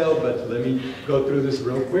detail, but let me go through this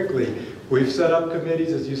real quickly. We've set up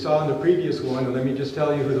committees, as you saw in the previous one, and let me just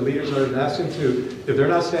tell you who the leaders are and ask them to, if they're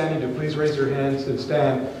not standing, to please raise their hands and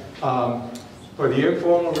stand. For the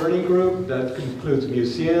informal learning group, that includes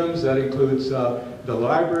museums, that includes the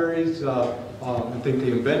libraries, I think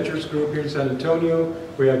the inventors group here in San Antonio.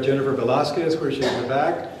 We have Jennifer Velasquez, where she's in the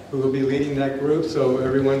back, who will be leading that group. So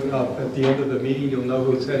everyone, at the end of the meeting, you'll know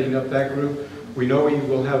who's heading up that group. We know we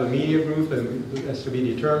will have a media group, and it has to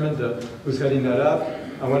be determined who's heading that up.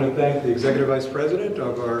 I want to thank the Executive Vice President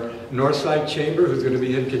of our Northside Chamber, who's going to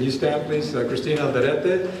be heading, can you stand please, Cristina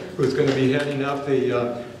Alderete, who's going to be heading up in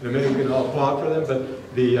a minute we can all applaud for them,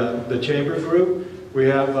 but the Chamber group. We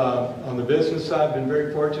have, on the business side, been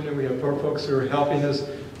very fortunate. We have 4 folks who are helping us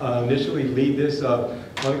initially lead this.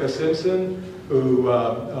 Monica Simpson, who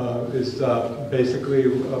is basically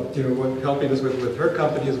helping us with her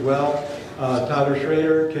company as well. Tyler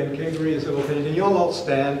Schrader, Ken Kingery, and Civil Painting. You all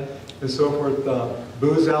stand and so forth.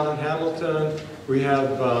 Booz Allen Hamilton. We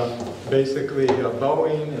have basically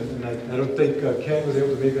Boeing, and I don't think Ken was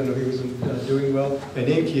able to make it. I know he wasn't doing well. And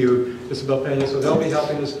InQ, Isabel Pena. So they'll be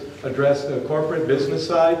helping us address the corporate business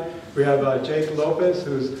side. We have Jake Lopez,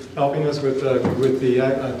 who's helping us with the,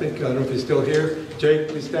 I don't know if he's still here. Jake,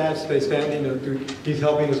 please stand, stay standing. He's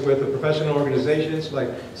helping us with the professional organizations like,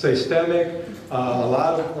 say, STEMIC, a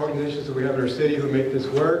lot of organizations that we have in our city who make this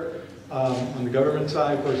work. On the government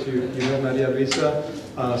side, of course, you know Maria Luisa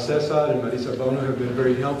Cesar and Marisa Bono have been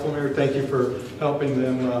very helpful here. Thank you for helping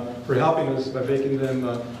them, for helping us by making them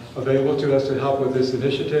available to us to help with this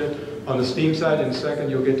initiative. On the STEAM side, in a second,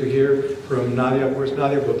 you'll get to hear from Nadia. Where's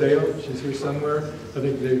Nadia Boteo? She's here somewhere. I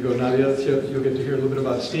think there you go, Nadia. You'll get to hear a little bit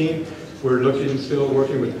about STEAM. We're still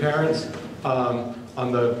working with parents.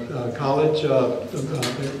 On the college,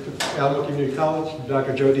 Alamo Community College,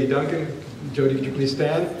 Dr. Jody Duncan. Jody, could you please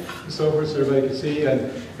stand? And so forth, so everybody can see.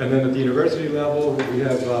 And then at the university level, we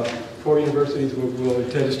have 4 universities. We'll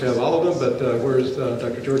intend us to have all of them, but where's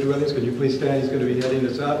Dr. George Williams? Can you please stand? He's going to be heading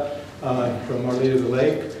us up from Our Lady of the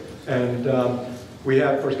Lake. And we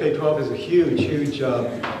have, of course, K-12 is a huge, huge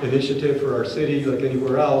initiative for our city, like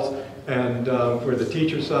anywhere else. And for the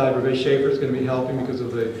teacher side, Rebecca Schaefer is going to be helping because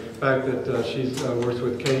of the fact that she works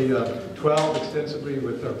with K-12 extensively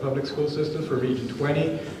with our public school systems for Region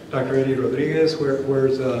 20. Dr. Eddie Rodriguez,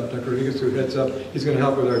 where's Dr. Rodriguez, who heads up, he's going to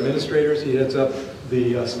help with our administrators. He heads up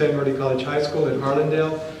the STEM Early College High School in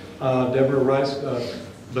Harlandale. Deborah Rice,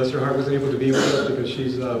 bless her heart, wasn't able to be with us because she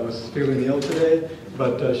was feeling ill today,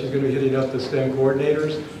 but she's going to be hitting up the STEM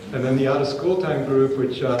coordinators. And then the out-of-school time group,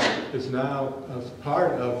 which is now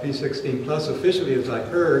part of P16 Plus officially, as I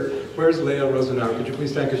heard. Where's Leah Rosenauer? Could you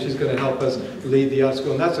please stand, because she's going to help us lead the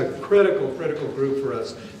out-of-school. And that's a critical, critical group for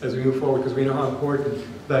us as we move forward, because we know how important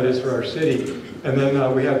that is for our city. And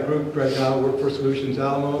then we have a group right now, Workforce Solutions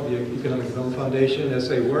Alamo, the Economic Development Foundation,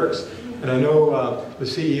 SA Works. And I know the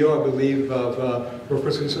CEO, I believe, of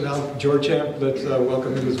Workforce Solutions Alamo, George Champ, let's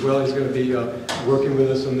welcome him as well. He's going to be working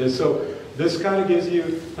with us on this. So this kind of gives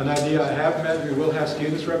you an idea. I have met, we will have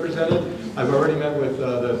students represented. I've already met with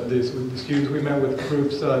the students. We met with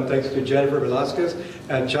groups, thanks to Jennifer Velasquez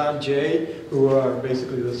and John Jay, who are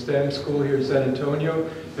basically the STEM school here in San Antonio.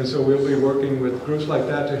 And so we'll be working with groups like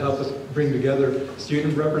that to help us bring together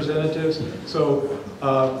student representatives. So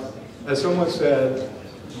as someone said,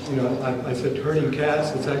 you know, I said herding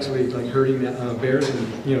cats. It's actually like herding bears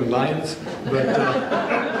and, lions.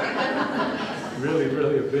 But really,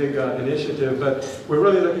 really a big initiative, but we're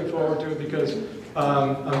really looking forward to it because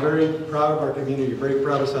I'm very proud of our community, very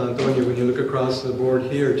proud of San Antonio. When you look across the board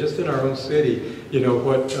here, just in our own city,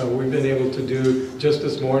 what we've been able to do just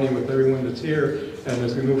this morning with everyone that's here, and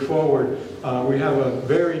as we move forward, we have a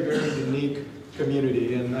very, very unique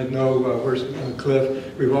community. And I know we're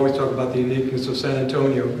Cliff, we've always talked about the uniqueness of San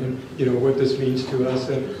Antonio and what this means to us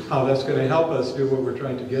and how that's going to help us do what we're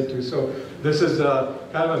trying to get to. So this is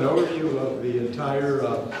kind of an overview of the entire,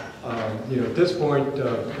 at this point,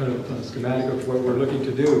 kind of a schematic of what we're looking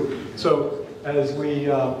to do. So as we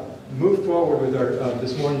move forward with our,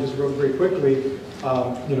 this morning, just real very quickly,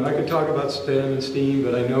 I could talk about STEM and STEAM,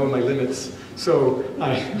 but I know my limits. So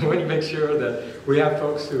I want to make sure that we have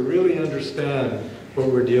folks who really understand what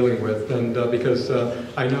we're dealing with. And because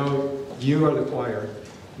I know you are the choir.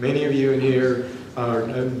 Many of you in here are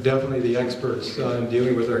definitely the experts in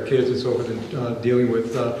dealing with our kids and so forth, and dealing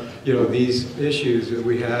with these issues that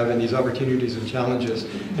we have and these opportunities and challenges.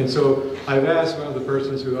 And so I've asked one of the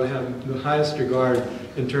persons who I have the highest regard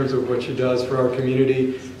in terms of what she does for our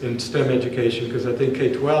community in STEM education, because I think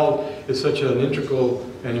K-12 is such an integral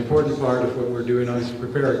and important part of what we're doing to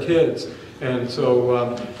prepare our kids. And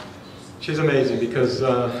so she's amazing because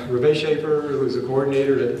Rebecca Schaefer, who's a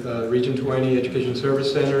coordinator at Region 20 Education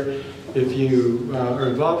Service Center, if you are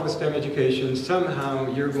involved with STEM education,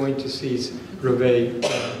 somehow you're going to see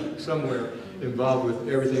Rebecca somewhere involved with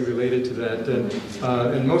everything related to that.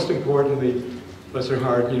 And most importantly, bless her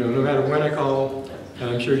heart, no matter when I call, and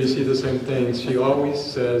I'm sure you see the same things, she always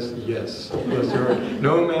says yes, bless her heart,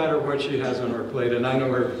 no matter what she has on her plate. And I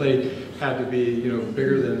know her plate had to be,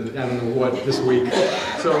 bigger than, I don't know what, this week.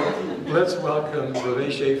 So let's welcome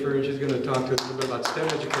Rebecca Schaefer, and she's going to talk to us a little bit about STEM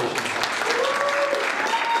education.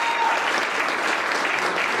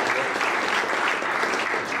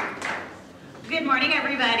 Good morning,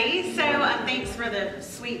 everybody. So thanks for the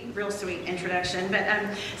real sweet introduction. But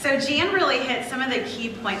so Jan really hit some of the key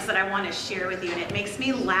points that I want to share with you, and it makes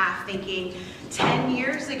me laugh thinking 10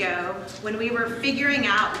 years ago when we were figuring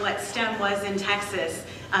out what STEM was in Texas.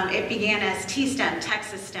 It began as T-STEM,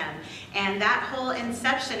 Texas STEM, and that whole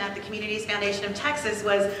inception at the Communities Foundation of Texas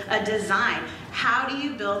was a design. How do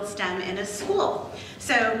you build STEM in a school?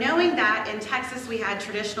 So knowing that in Texas we had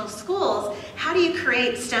traditional schools, how do you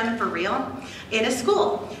create STEM for real in a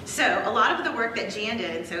school? So a lot of the work that Jan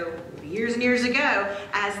did, so years and years ago,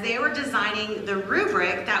 as they were designing the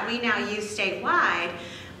rubric that we now use statewide,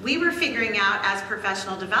 we were figuring out as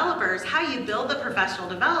professional developers how you build the professional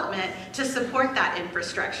development to support that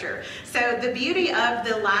infrastructure. So the beauty of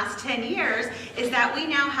the last 10 years is that we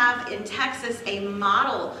now have in Texas a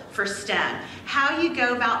model for STEM. How you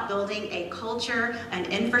go about building a culture, an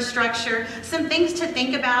infrastructure, some things to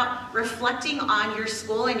think about, reflecting on your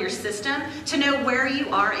school and your system to know where you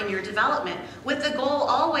are in your development, with the goal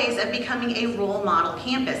always of becoming a role model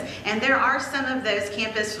campus. And there are some of those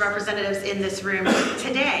campus representatives in this room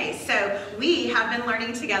today. So we have been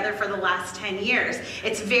learning together for the last 10 years.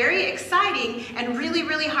 It's very exciting and really,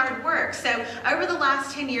 really hard work. So over the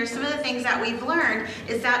last 10 years, some of the things that we've learned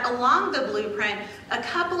is that along the blueprint, a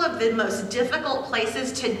couple of the most difficult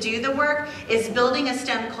places to do the work is building a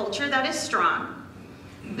STEM culture that is strong,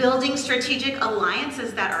 building strategic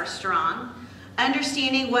alliances that are strong,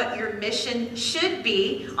 understanding what your mission should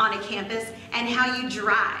be on a campus, and how you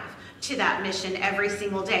drive to that mission every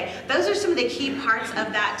single day. Those are some of the key parts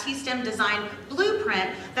of that T-STEM design blueprint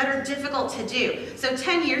that are difficult to do. So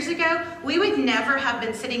 10 years ago, we would never have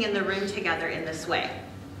been sitting in the room together in this way.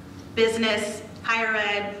 Business, higher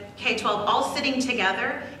ed, K-12, all sitting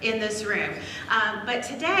together in this room. But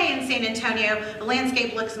today in San Antonio, the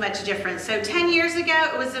landscape looks much different. So 10 years ago,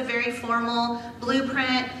 it was a very formal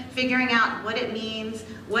blueprint, figuring out what it means,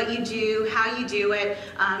 what you do, how you do it,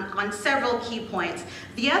 on several key points.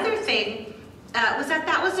 The other thing was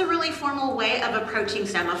that was a really formal way of approaching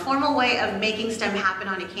STEM, a formal way of making STEM happen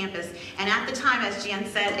on a campus. And at the time, as Jan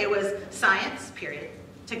said, it was science, period,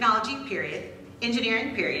 technology, period,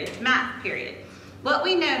 engineering, period, math, period. What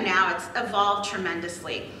we know now, it's evolved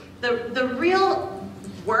tremendously. The real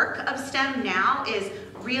work of STEM now is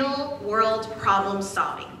real world problem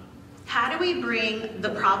solving. How do we bring the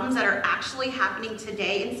problems that are actually happening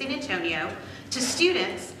today in San Antonio to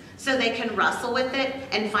students so they can wrestle with it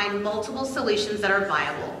and find multiple solutions that are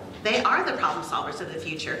viable? They are the problem solvers of the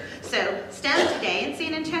future. So STEM today in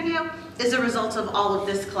San Antonio is a result of all of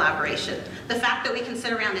this collaboration. The fact that we can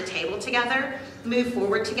sit around a table together, move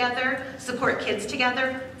forward together, support kids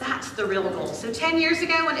together, that's the real goal. So 10 years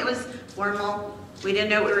ago when it was formal, we didn't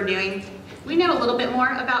know what we were doing. We know a little bit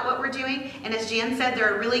more about what we're doing, and as Jan said,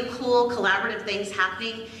 there are really cool collaborative things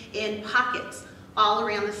happening in pockets all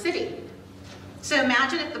around the city. So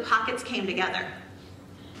imagine if the pockets came together.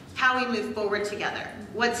 How we move forward together.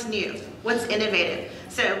 What's new? What's innovative?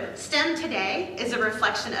 So STEM today is a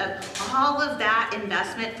reflection of all of that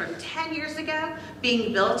investment from 10 years ago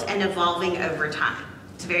being built and evolving over time.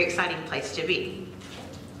 It's a very exciting place to be.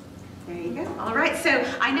 There you go. All right, so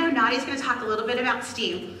I know Nadia's going to talk a little bit about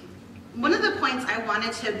STEAM. One of the points I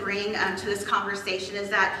wanted to bring to this conversation is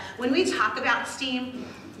that when we talk about STEAM,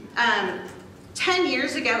 10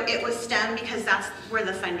 years ago it was STEM because that's where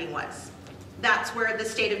the funding was. That's where the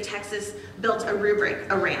state of Texas built a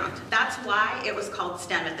rubric around. That's why it was called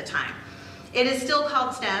STEM at the time. It is still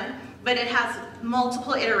called STEM, but it has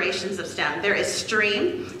multiple iterations of STEM. There is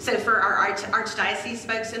STREAM, so for our archdiocese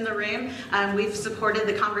folks in the room, we've supported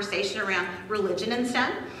the conversation around religion in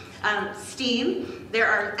STEM. STEAM, there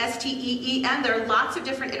are STEEM, there are lots of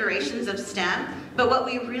different iterations of STEM, but what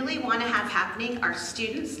we really want to have happening are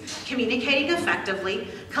students communicating effectively,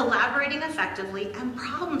 collaborating effectively, and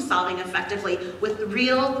problem solving effectively with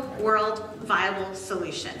real world viable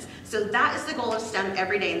solutions. So that is the goal of STEM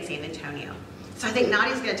every day in San Antonio. So I think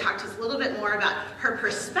Nadia's going to talk to us a little bit more about her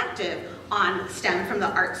perspective on STEM from the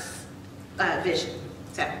arts vision.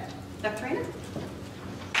 So, Dr. Reyna?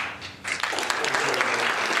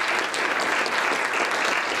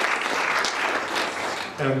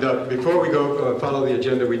 And before we go follow the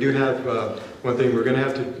agenda, we do have one thing. We're going to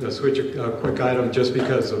have to switch a quick item just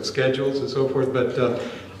because of schedules and so forth. But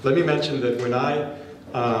let me mention that when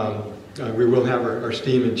we will have our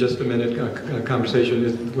STEAM in just a minute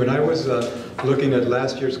conversation. When I was looking at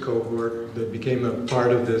last year's cohort that became a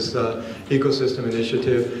part of this ecosystem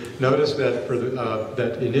initiative, noticed that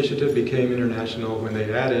that initiative became international when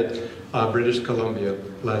they added British Columbia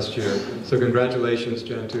last year. So congratulations,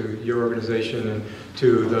 Jen, to your organization and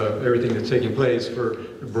to everything that's taking place for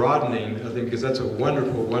broadening, I think, because that's a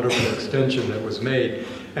wonderful, wonderful extension that was made.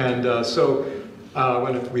 And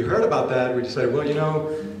when we heard about that, we decided, well, you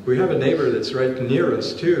know, we have a neighbor that's right near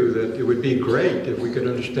us too, that it would be great if we could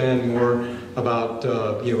understand more about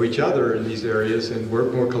each other in these areas and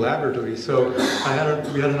work more collaboratively. So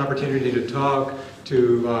we had an opportunity to talk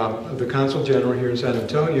to the Consul General here in San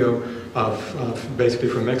Antonio, basically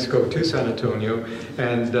from Mexico to San Antonio,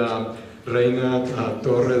 and Reina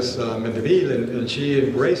Torres Mendeville, and she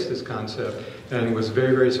embraced this concept and was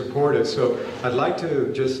very, very supportive. So I'd like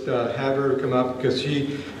to just have her come up because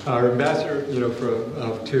our ambassador,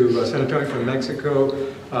 to San Antonio from Mexico,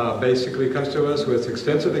 basically comes to us with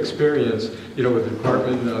extensive experience, with the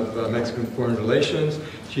Department of Mexican Foreign Relations.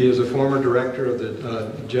 She is a former director of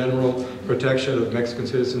the General Protection of Mexican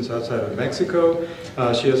Citizens outside of Mexico.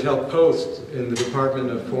 She has held posts in the Department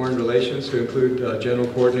of Foreign Relations, to include General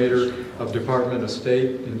Coordinator of Department of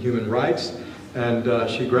State and Human Rights. And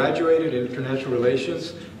she graduated in International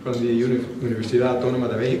Relations from the Universidad Autónoma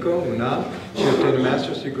de México, UNAM. She obtained a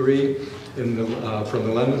master's degree from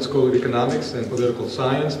the London School of Economics and Political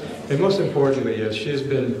Science. And most importantly, she has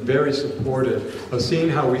been very supportive of seeing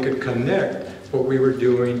how we could connect what we were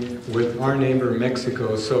doing with our neighbor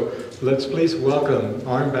Mexico. So let's please welcome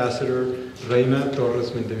our ambassador, Reina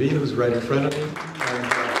Torres Mendeville, who's right in front of me.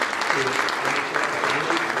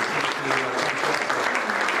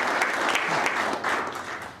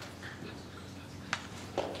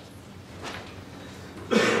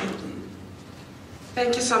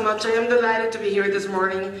 Thank you so much. I am delighted to be here this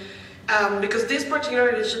morning because this particular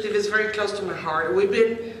initiative is very close to my heart. We've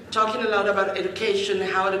been talking a lot about education,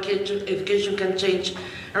 how education can change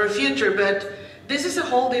our future, but this is a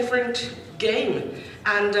whole different game.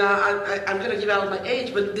 And I'm going to give out my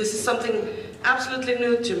age, but this is something absolutely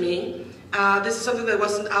new to me. This is something that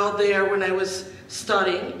wasn't out there when I was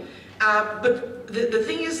studying. But the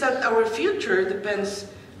thing is that our future depends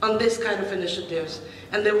on this kind of initiatives.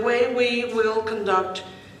 And the way we will conduct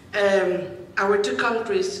our two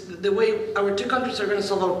countries, the way our two countries are going to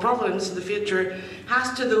solve our problems in the future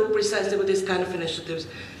has to do precisely with this kind of initiatives.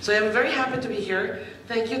 So I'm very happy to be here.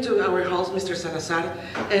 Thank you to our host, Mr. Salazar,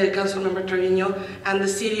 Councilmember Trevino, and the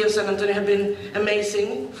city of San Antonio have been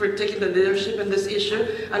amazing for taking the leadership in this issue.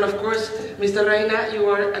 And of course, Mr. Reyna, you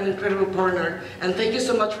are an incredible partner. And thank you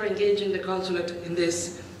so much for engaging the consulate in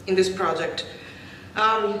this project.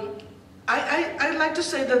 I'd like to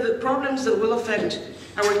say that the problems that will affect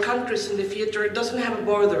our countries in the future doesn't have a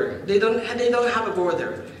border. They don't have a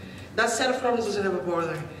border. That set of problems doesn't have a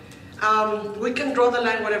border. We can draw the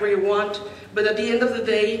line whatever you want, but at the end of the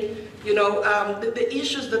day, the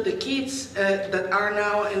issues that the kids that are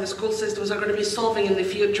now in the school systems are going to be solving in the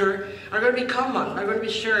future are going to be common, are going to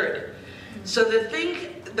be shared. So the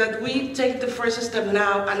thing that we take the first step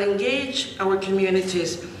now and engage our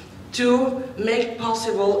communities to make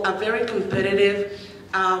possible a very competitive,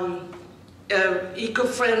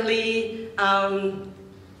 eco-friendly,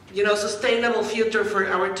 sustainable future for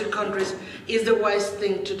our two countries is the wise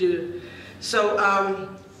thing to do. So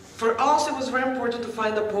For us, it was very important to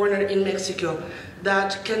find a partner in Mexico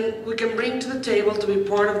that we can bring to the table to be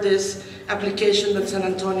part of this application that San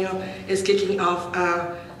Antonio is kicking off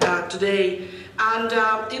today. And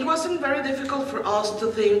it wasn't very difficult for us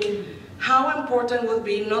to think how important it would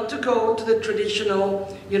be not to go to the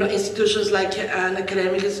traditional, institutions like an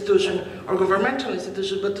academic institution or governmental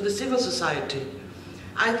institution, but to the civil society.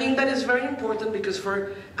 I think that is very important because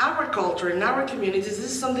for our culture and our communities,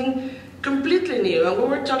 this is something completely new. And we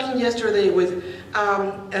were talking yesterday with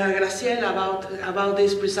Graciela about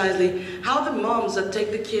this precisely, how the moms that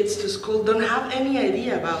take the kids to school don't have any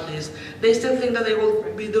idea about this. They still think that they will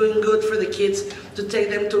be doing good for the kids to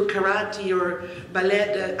take them to karate or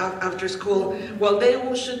ballet after school, while they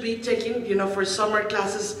should be taking, for summer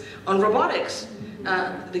classes on robotics,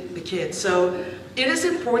 the kids. So it is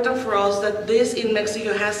important for us that this in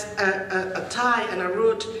Mexico has a tie and a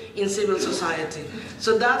root in civil society.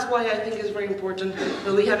 So that's why I think it's very important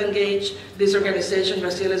that we have engaged this organization.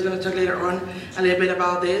 Graciela is going to talk later on a little bit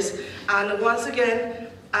about this. And once again,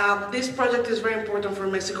 this project is very important for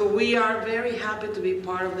Mexico. We are very happy to be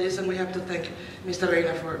part of this, and we have to thank Mr.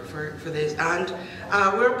 Reyna for this. And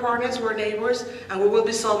we're partners, we're neighbors, and we will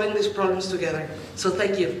be solving these problems together. So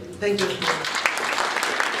thank you. Thank you.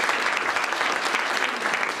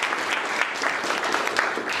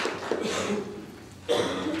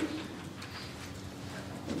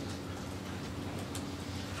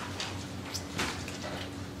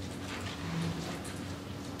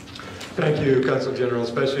 Thank you, Consul General,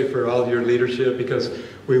 especially for all your leadership, because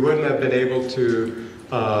we wouldn't have been able to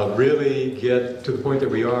really get to the point that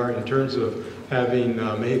we are in terms of having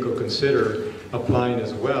Mexico consider applying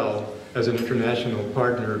as well as an international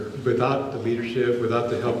partner without the leadership, without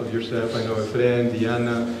the help of your staff. I know Efren,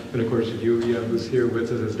 Diana, and of course Yulia, who's here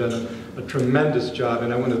with us, has done a tremendous job,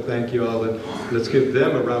 and I want to thank you all, and let's give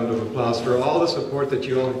them a round of applause for all the support that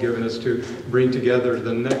you all have given us to bring together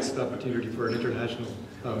the next opportunity for an international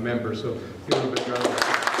member. So give them a big round of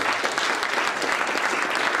applause.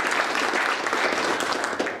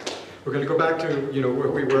 We're going to go back to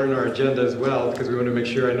where we were in our agenda as well, because we want to make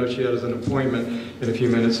sure, I know she has an appointment in a few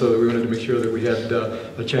minutes, so that we wanted to make sure that we had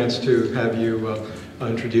a chance to have you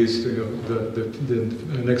introduce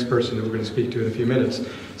the next person that we're going to speak to in a few minutes.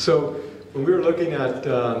 So when we were looking at,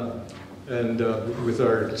 with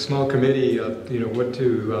our small committee, what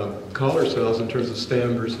to call ourselves in terms of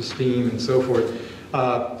STEM versus STEAM and so forth,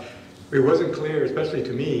 it wasn't clear, especially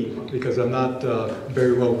to me, because I'm not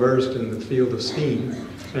very well versed in the field of STEAM.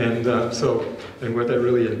 And and what that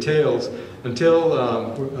really entails, until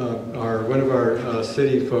one of our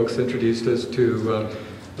city folks introduced us to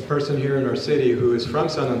a person here in our city who is from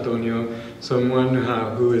San Antonio, someone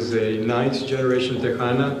who is a 9th generation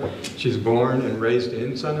Tejana. She's born and raised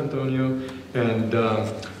in San Antonio, and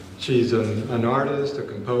she's an artist, a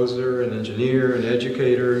composer, an engineer, an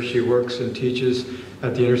educator. She works and teaches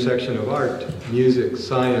at the intersection of art, music,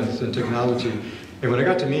 science, and technology. And when I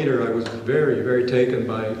got to meet her, I was very, very taken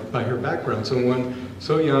by her background. Someone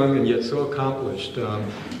so young and yet so accomplished.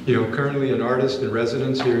 Currently an artist in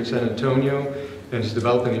residence here in San Antonio, and she's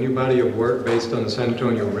developing a new body of work based on the San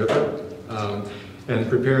Antonio River, and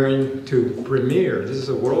preparing to premiere, this is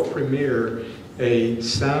a world premiere, a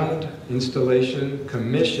sound installation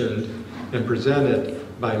commissioned and presented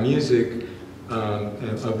by music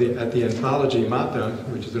at the anthology MATA,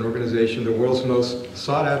 which is an organization, the world's most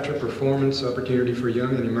sought-after performance opportunity for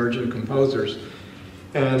young and emerging composers,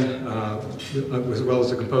 and as well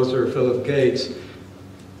as the composer Philip Gates.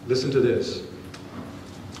 Listen to this.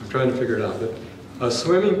 I'm trying to figure it out. But a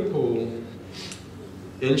swimming pool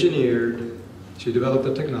engineered, she developed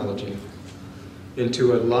the technology,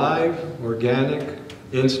 into a live organic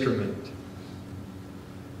instrument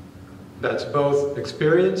that's both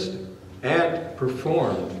experienced and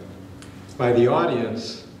performed by the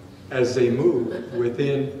audience as they move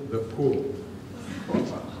within the pool.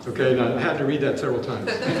 Okay, now I had to read that several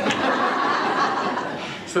times.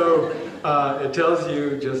 So it tells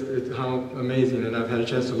you just how amazing, and I've had a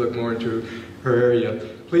chance to look more into her area.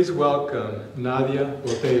 Please welcome Nadia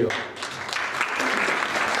Boteo.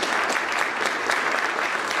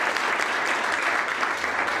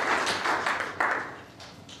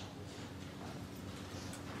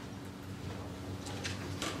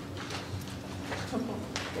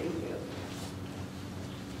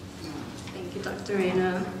 Dr.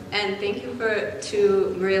 Reyna, and thank you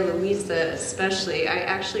to Maria Luisa especially. I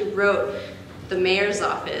actually wrote the mayor's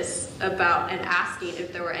office about and asking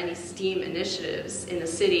if there were any STEAM initiatives in the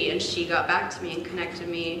city, and she got back to me and connected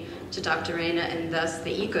me to Dr. Reyna and thus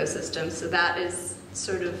the ecosystem. So that is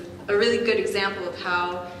sort of a really good example of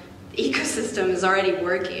how the ecosystem is already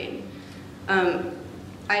working.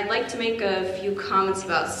 I'd like to make a few comments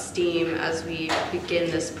about STEAM as we begin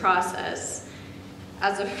this process.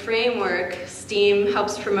 As a framework, STEAM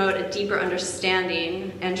helps promote a deeper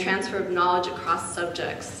understanding and transfer of knowledge across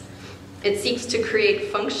subjects. It seeks to create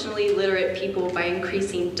functionally literate people by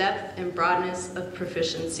increasing depth and broadness of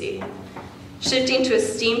proficiency. Shifting to a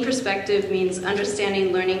STEAM perspective means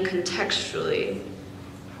understanding learning contextually.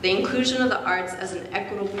 The inclusion of the arts as an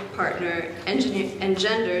equitable partner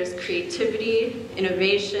engenders creativity,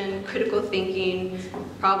 innovation, critical thinking,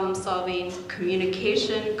 problem solving,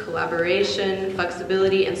 communication, collaboration,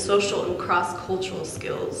 flexibility, and social and cross-cultural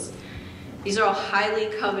skills. These are all highly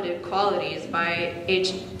coveted qualities by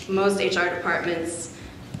most HR departments,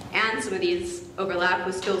 and some of these overlap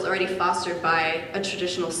with skills already fostered by a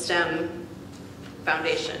traditional STEM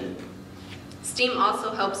foundation. STEAM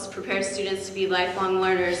also helps prepare students to be lifelong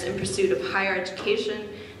learners in pursuit of higher education,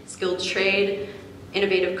 skilled trade,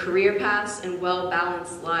 innovative career paths, and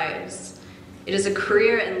well-balanced lives. It is a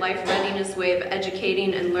career and life readiness way of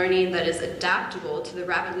educating and learning that is adaptable to the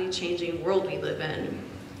rapidly changing world we live in.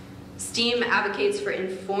 STEAM advocates for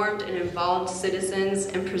informed and involved citizens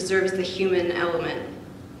and preserves the human element.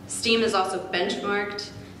 STEAM is also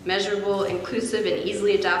benchmarked, measurable, inclusive, and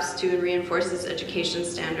easily adapts to and reinforces education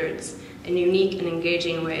standards in unique and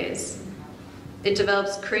engaging ways. It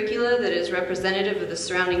develops curricula that is representative of the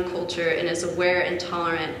surrounding culture and is aware and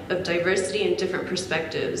tolerant of diversity and different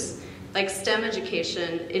perspectives. Like STEM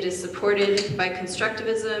education, it is supported by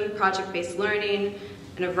constructivism, project-based learning,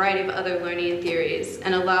 and a variety of other learning theories,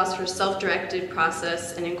 and allows for self-directed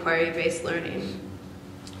process and inquiry-based learning.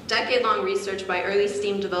 Decade-long research by early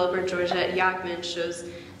STEAM developer Georgette Yachman shows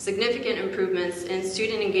significant improvements in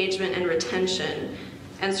student engagement and retention,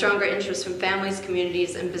 and stronger interest from families,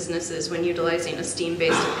 communities, and businesses when utilizing a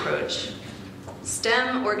STEAM-based approach.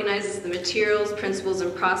 STEM organizes the materials, principles,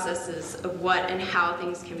 and processes of what and how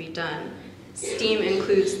things can be done. STEAM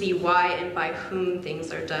includes the why and by whom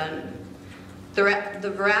things are done.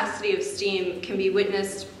 The veracity of STEAM can be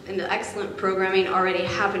witnessed in the excellent programming already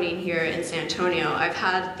happening here in San Antonio. I've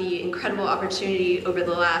had the incredible opportunity over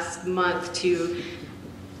the last month to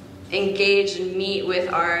engage and meet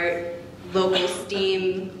with our local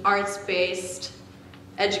STEAM arts-based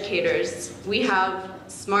educators. We have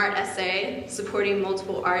Smart SA supporting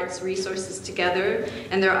multiple arts resources together,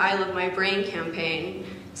 and their I Love My Brain campaign.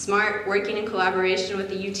 Smart, working in collaboration with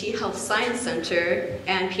the UT Health Science Center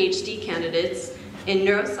and PhD candidates in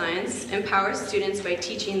neuroscience, empowers students by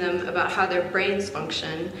teaching them about how their brains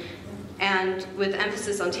function, and with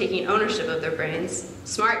emphasis on taking ownership of their brains.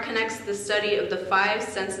 Smart connects the study of the 5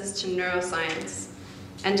 senses to neuroscience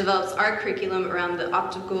and develops art curriculum around the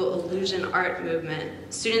optical illusion art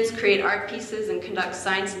movement. Students create art pieces and conduct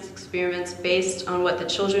science experiments based on what the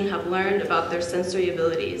children have learned about their sensory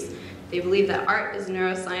abilities. They believe that art is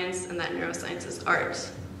neuroscience and that neuroscience is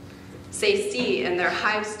art. Say and their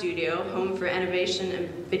Hive Studio, home for innovation and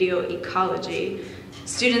video ecology.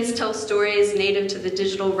 Students tell stories native to the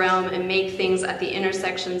digital realm and make things at the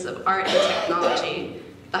intersections of art and technology.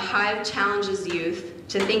 The Hive challenges youth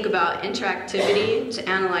to think about interactivity, to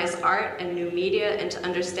analyze art and new media, and to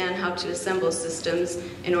understand how to assemble systems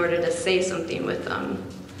in order to say something with them.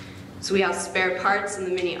 So we have spare parts in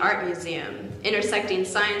the Mini Art Museum. Intersecting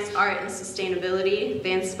science, art, and sustainability,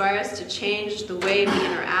 they inspire us to change the way we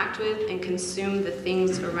interact with and consume the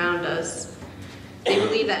things around us. They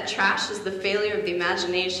believe that trash is the failure of the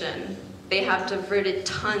imagination. They have diverted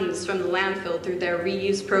tons from the landfill through their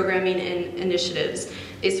reuse programming and initiatives.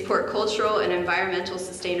 They support cultural and environmental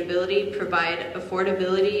sustainability, provide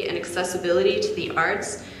affordability and accessibility to the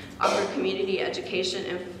arts, offer community education,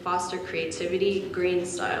 and foster creativity, green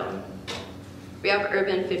style. We have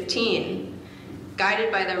Urban 15,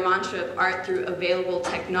 guided by their mantra of art through available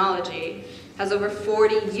technology, has over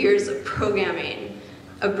 40 years of programming.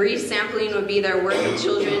 A brief sampling would be their work with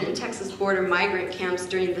children in Texas border migrant camps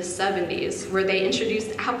during the 70s, where they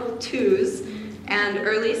introduced Apple IIs and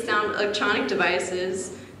early sound electronic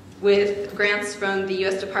devices with grants from the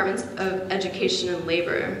U.S. Departments of Education and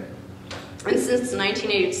Labor. And since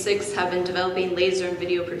 1986 have been developing laser and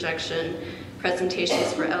video projection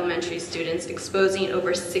presentations for elementary students, exposing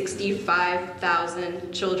over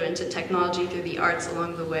 65,000 children to technology through the arts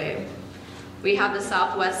along the way. We have the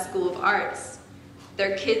Southwest School of Arts.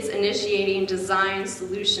 Their Kids Initiating Design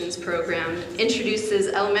Solutions program introduces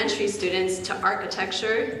elementary students to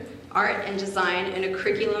architecture, art, and design in a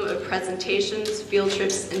curriculum of presentations, field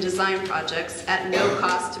trips, and design projects at no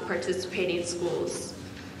cost to participating schools.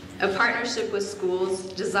 A partnership with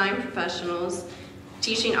schools, design professionals,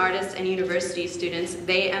 teaching artists, and university students,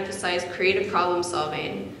 they emphasize creative problem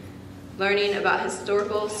solving. learning about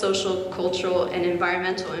historical, social, cultural, and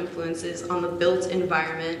environmental influences on the built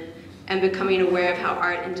environment, and becoming aware of how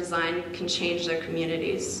art and design can change their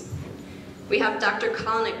communities. We have Dr.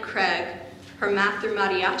 Colin Craig, her Math Through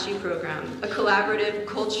Mariachi program, a collaborative,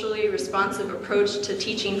 culturally responsive approach to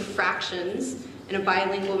teaching fractions in a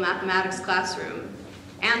bilingual mathematics classroom,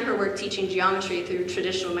 and her work teaching geometry through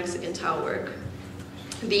traditional Mexican tile work.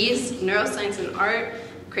 These, neuroscience and art,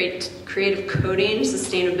 creative coding,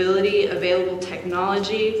 sustainability, available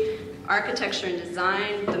technology, architecture and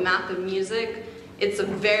design, the math of music. It's a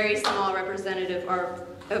very small representative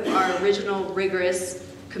of our original rigorous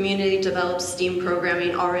community-developed STEAM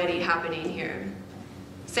programming already happening here.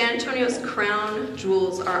 San Antonio's crown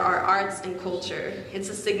jewels are our arts and culture. It's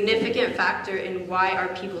a significant factor in why our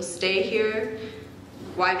people stay here,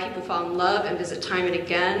 why people fall in love and visit time and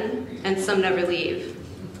again, and some never leave.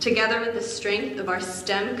 Together with the strength of our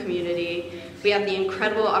STEM community, we have the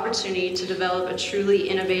incredible opportunity to develop a truly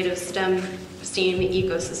innovative STEAM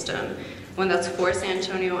ecosystem, one that's for San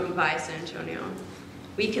Antonio and by San Antonio.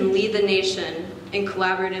 We can lead the nation in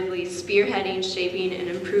collaboratively spearheading, shaping, and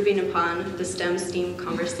improving upon the STEM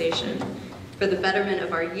conversation for the betterment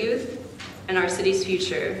of our youth and our city's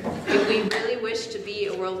future. If we really wish to be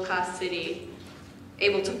a world-class city,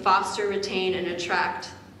 able to foster, retain, and attract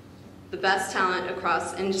the best talent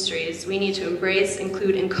across industries, we need to embrace,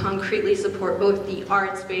 include, and concretely support both the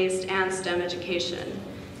arts-based and STEM education.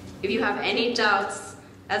 If you have any doubts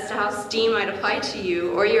as to how STEAM might apply to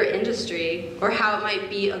you or your industry, or how it might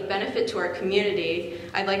be of benefit to our community,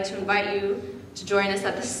 I'd like to invite you to join us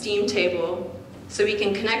at the STEAM table so we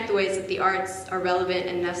can connect the ways that the arts are relevant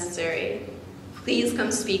and necessary. Please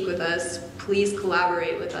come speak with us. Please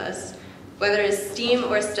collaborate with us. Whether it's STEAM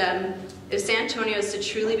or STEM, if San Antonio is to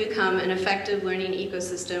truly become an effective learning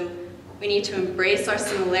ecosystem, we need to embrace our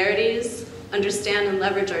similarities, understand and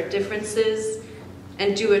leverage our differences,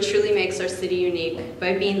 and do what truly makes our city unique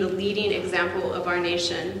by being the leading example of our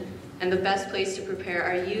nation and the best place to prepare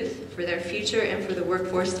our youth for their future and for the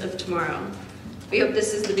workforce of tomorrow. We hope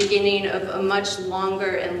this is the beginning of a much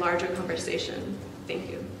longer and larger conversation. Thank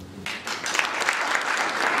you.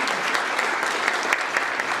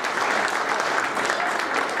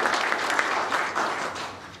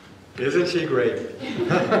 Isn't she great?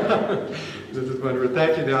 This is wonderful.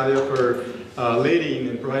 Thank you, Nadia, for leading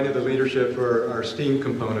and providing the leadership for our STEAM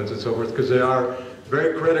components and so forth, because they are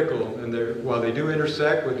very critical, and while they do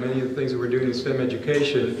intersect with many of the things that we're doing in STEM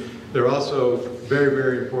education, they're also very,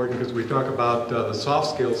 very important, because we talk about the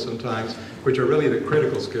soft skills sometimes, which are really the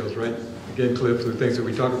critical skills, right? Again, clips and things that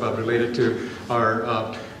we talk about related to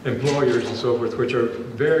our employers and so forth, which are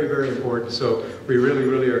very, very important. So we really,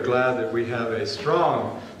 really are glad that we have a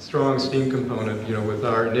strong STEAM component, with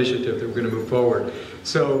our initiative that we're going to move forward.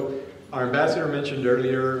 So our ambassador mentioned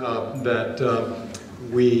earlier that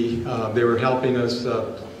they were helping us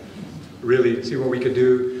really see what we could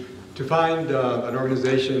do to find an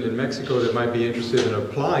organization in Mexico that might be interested in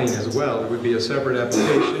applying as well. It would be a separate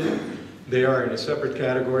application. They are in a separate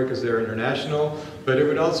category because they're international, but it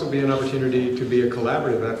would also be an opportunity to be a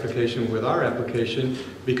collaborative application with our application,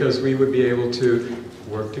 because we would be able to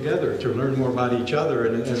work together to learn more about each other.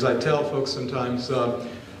 And as I tell folks sometimes, I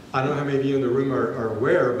don't know how many of you in the room are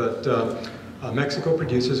aware, but Mexico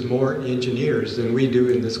produces more engineers than we do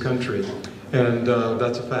in this country. And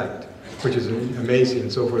that's a fact, which is amazing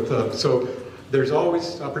and so forth. So there's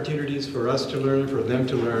always opportunities for us to learn, for them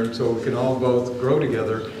to learn, so we can all both grow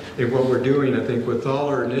together in what we're doing, I think, with all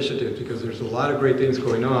our initiatives, because there's a lot of great things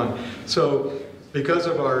going on. So because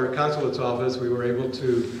of our consulate's office, we were able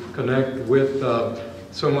to connect with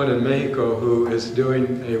someone in Mexico who is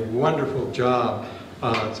doing a wonderful job.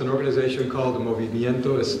 It's an organization called the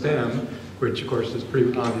Movimiento STEM, which of course is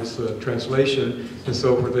pretty obvious translation and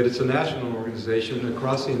so forth, but it's a national organization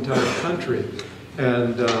across the entire country.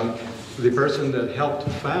 And the person that helped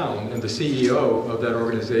found and the CEO of that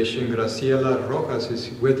organization, Graciela Rojas,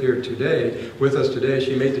 is with us today.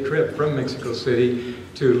 She made the trip from Mexico City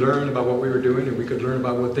to learn about what we were doing, and we could learn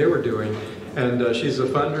about what they were doing. And she's the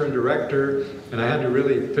funder and director, and I had to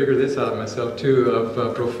really figure this out myself too,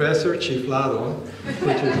 of Professor Chiflado,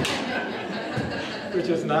 which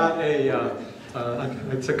is not a,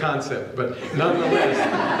 it's a concept, but nonetheless,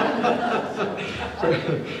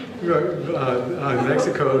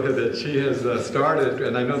 Mexico that she has started,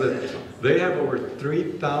 and I know that they have over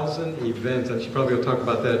 3,000 events, and she probably will talk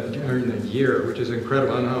about that during the year, which is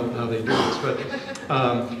incredible. I don't know how they do this,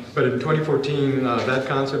 but in 2014, that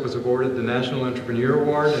concept was awarded the National Entrepreneur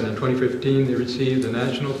Award, and in 2015, they received the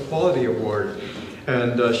National Quality Award.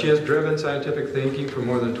 And she has driven scientific thinking for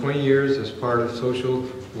more than 20 years as part of social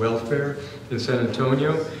welfare in San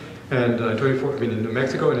Antonio. and in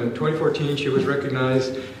Mexico, and in 2014 she was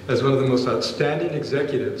recognized as one of the most outstanding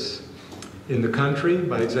executives in the country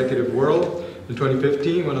by Executive World. In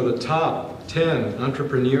 2015, one of the top 10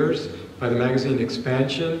 entrepreneurs by the magazine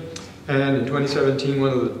Expansion, and in 2017,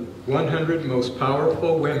 one of the 100 most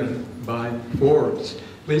powerful women by Forbes.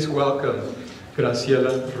 Please welcome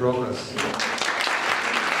Graciela Rojas.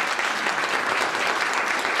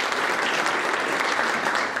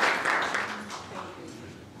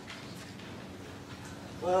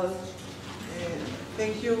 Well,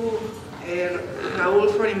 thank you, Raúl,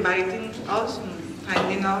 for inviting us and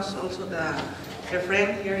finding us also a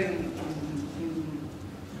friend here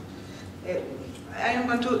I am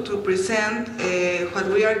going to present what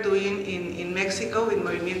we are doing in Mexico in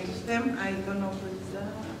Movimiento STEM. I don't know what is the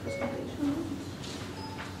presentation.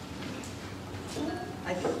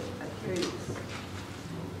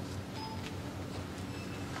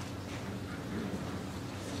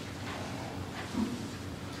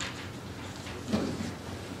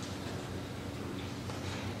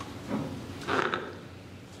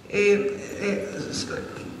 Here it is.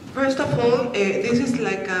 First of all, this is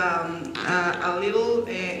like a little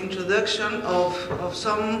introduction of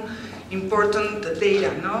some important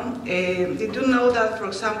data. No? Did you know that, for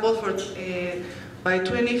example, by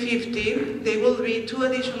 2050, there will be 2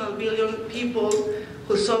 additional billion people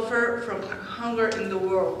who suffer from hunger in the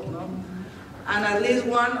world? No? And at least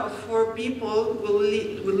 1 of 4 people will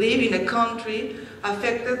live in a country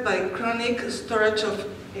affected by chronic storage of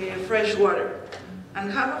fresh water. And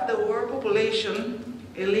half of the world population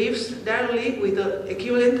lives daily with the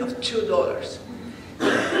equivalent of $2.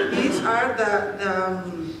 These are the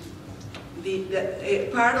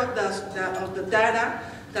part of the data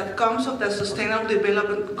that comes of the Sustainable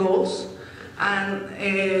Development Goals, and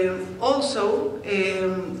also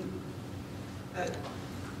in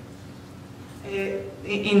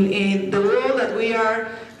the world that we are,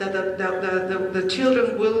 that the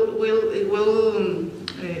children will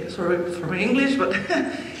sorry for English, but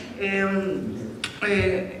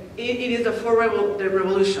it is the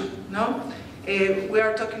revolution, no? We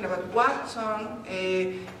are talking about Watson,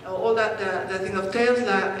 all that, the thing of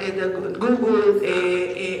Tesla, the Google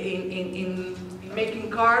in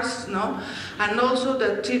making cars, no? And also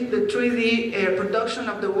the 3D production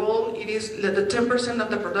of the world. It is that the 10% of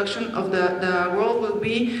the production of the world will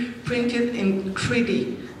be printed in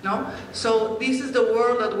 3D, no? So this is the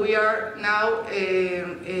world that we are now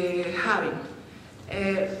having.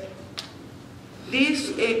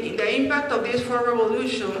 The impact of this 4th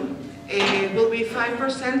revolution will be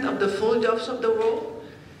 5% of the full jobs of the world,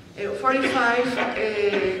 45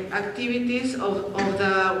 activities of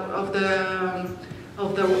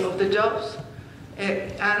the jobs,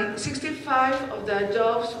 and 65 of the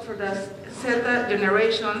jobs for the Z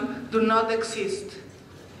generation do not exist.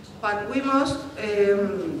 What we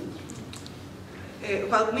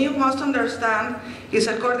must understand is,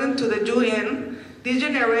 according to the UN, this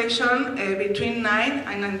generation between 9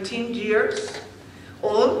 and 19 years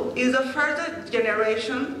old is the first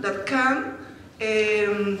generation that can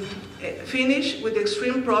finish with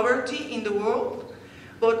extreme poverty in the world.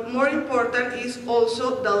 But more important is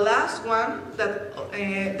also the last one that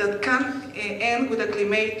can end with the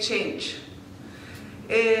climate change.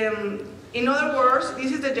 In other words,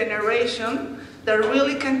 this is the generation that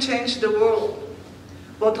really can change the world.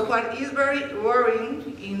 But what is very worrying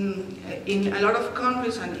in a lot of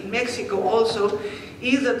countries, and in Mexico also,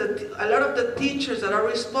 is that a lot of the teachers that are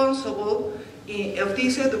responsible of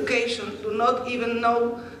this education do not even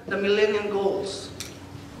know the Millennium Goals.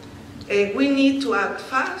 We need to act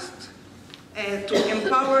fast to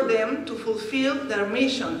empower them to fulfill their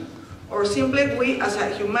mission, or simply we as a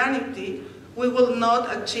humanity, we will not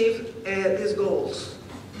achieve these goals.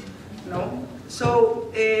 No?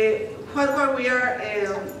 So what we are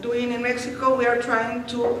doing in Mexico, we are trying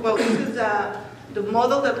to, well, this is the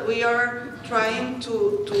model that we are trying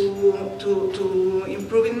to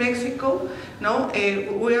improve in Mexico. No,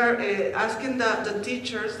 we are asking the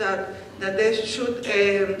teachers that they should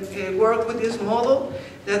work with this model,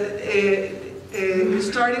 that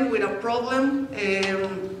starting with a problem,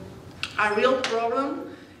 a real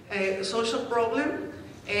problem, a social problem,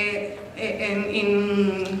 and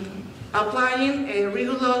in applying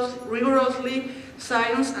rigorously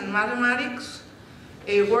science and mathematics,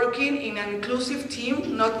 working in an inclusive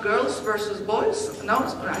team, not girls versus boys, no,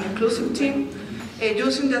 an inclusive team,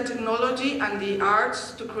 using the technology and the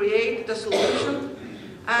arts to create the solution,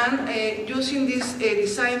 and using this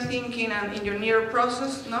design thinking and engineer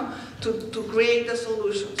process, no, to create the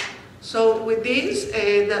solutions. So with this,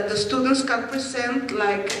 the students can present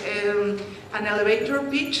like an elevator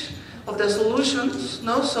pitch of the solutions,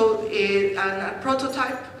 no? So a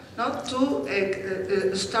prototype, no?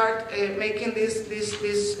 To start making these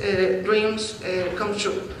dreams come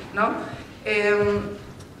true, no?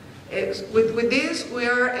 With this, we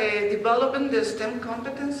are developing the STEM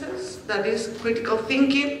competences, that is critical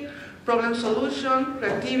thinking, problem solution,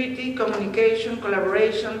 creativity, communication,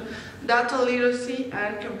 collaboration, data literacy,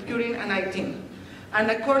 and computing and IT. And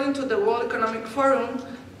according to the World Economic Forum,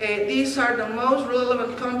 these are the most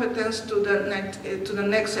relevant competences to the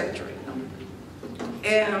next century.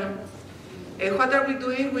 What are we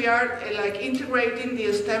doing? We are like integrating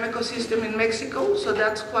the STEM ecosystem in Mexico, so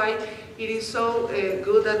that's why it is so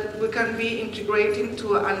good that we can be integrating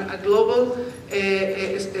to a global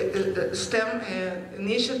STEM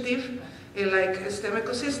initiative like STEM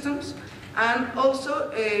ecosystems. And also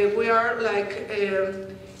we are like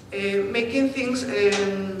making things,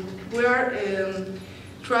 we are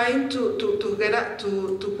trying to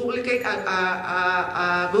publicate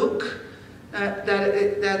a book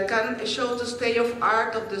that can show the state of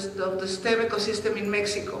art of the STEM ecosystem in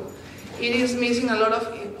Mexico. It is missing a lot of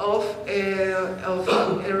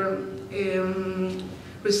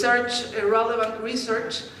research, relevant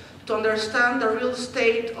research, to understand the real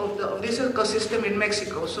state of this ecosystem in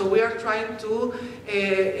Mexico. So we are trying to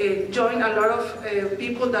join a lot of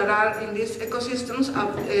people that are in these ecosystems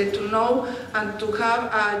to know and to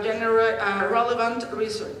have relevant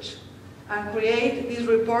research, and create these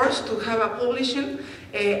reports to have a publishing,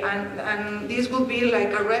 and this will be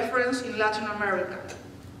like a reference in Latin America.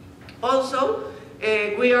 Also,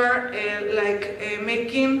 we are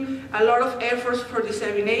making a lot of efforts for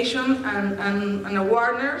dissemination and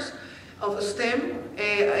awareness of STEM.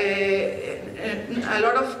 A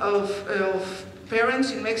lot of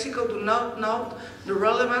parents in Mexico do not know the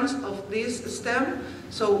relevance of this STEM,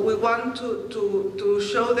 so we want to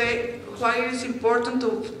show why it is important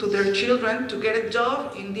to their children to get a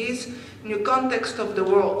job in this new context of the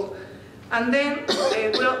world. And then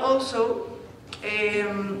we are also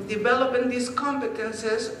developing these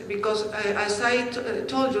competences, because as I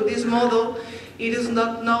told you, this model, it is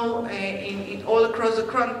not known in all across the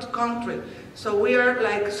country. So we are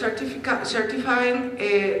like certifying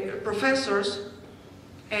professors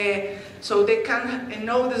so they can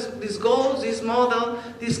know these goals, this model,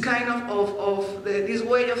 this kind of this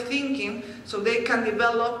way of thinking, so they can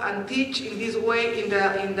develop and teach in this way in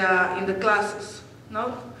the classes,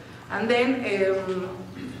 no? And then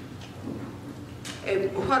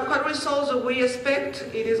what results do we expect?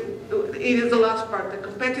 It is the last part, the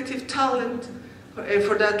competitive talent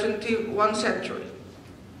for the 21st century.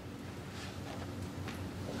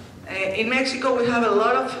 In Mexico, we have a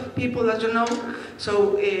lot of people, as you know,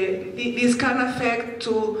 so this can affect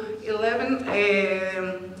to 11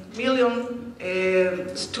 million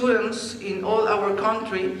students in all our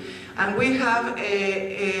country, and we have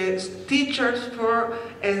teachers for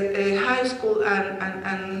high school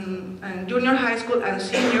and junior high school and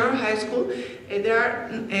senior high school. There are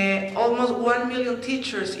almost 1 million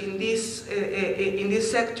teachers in this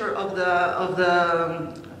sector of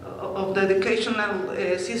the educational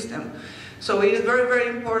system. So it is very, very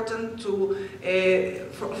important to,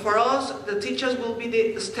 for us, the teachers will be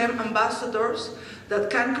the STEM ambassadors that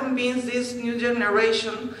can convince this new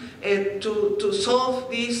generation to solve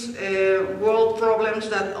these world problems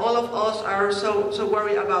that all of us are so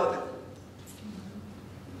worried about.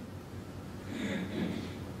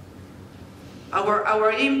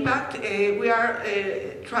 Our impact, we are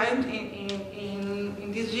trying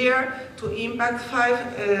in this year to impact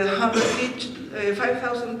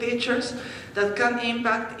 5,000 teachers that can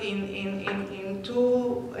impact in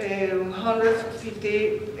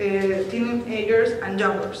 250 teenagers and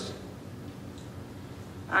youngers.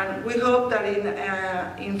 And we hope that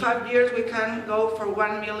in 5 years we can go for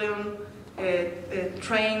 1 million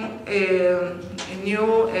trained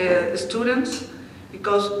new students,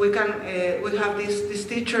 because we have these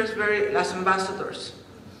teachers as ambassadors.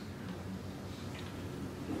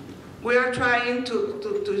 We are trying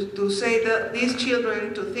to say that these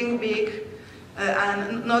children to think big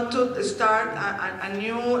and not to start a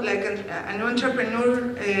new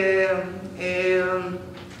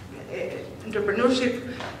entrepreneurship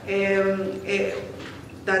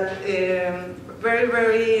that very,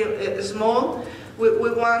 very small.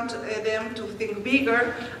 We want them to think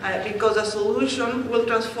bigger because a solution will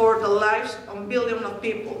transform the lives of billions of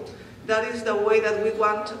people. That is the way that we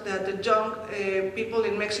want that the young people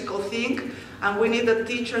in Mexico think, and we need the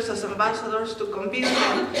teachers as ambassadors to convince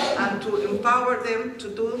them and to empower them to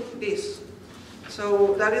do this.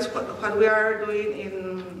 So that is what we are doing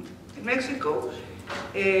in Mexico.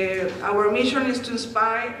 Our mission is to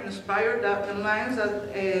inspire the minds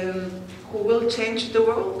that who will change the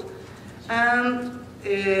world. And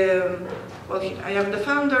well, I am the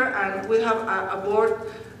founder, and we have a board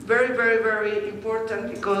very, very, very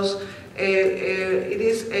important because it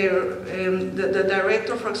is the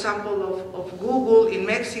director, for example, of Google in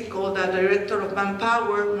Mexico, the director of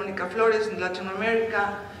Manpower, Monica Flores in Latin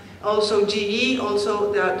America, also GE,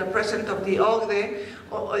 also the president of the OCDE.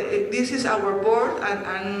 This is our board,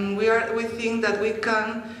 and we think that we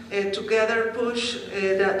can together push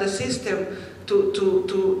the system to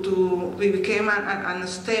become a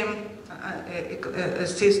STEM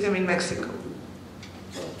system in Mexico.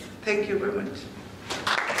 Thank you very much.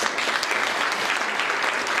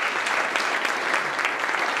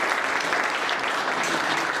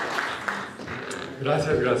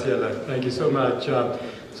 Gracias, Graciela. Thank you so much.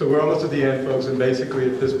 So we're almost at the end, folks, and basically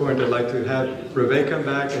at this point I'd like to have Reve come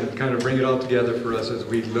back and kind of bring it all together for us as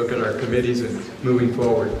we look at our committees and moving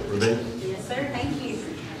forward. Reve? Yes, sir. Thank you.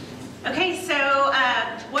 Okay, so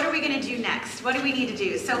what are we going to do next? What do we need to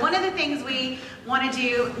do? So one of the things we want to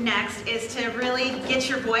do next is to really get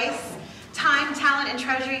your voice. Time, talent, and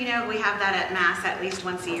treasure, you know, we have that at Mass at least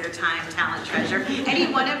once a year, time, talent, treasure.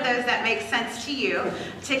 Any one of those that makes sense to you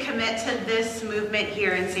to commit to this movement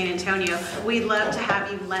here in San Antonio, we'd love to have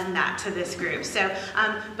you lend that to this group. So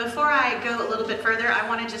before I go a little bit further, I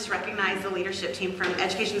want to just recognize the leadership team from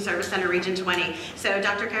Education Service Center Region 20. So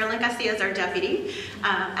Dr. Carolyn Castillo is our deputy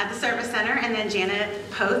at the Service Center, and then Janet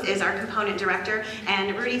Poth is our component director.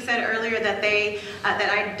 And Rudy said earlier that that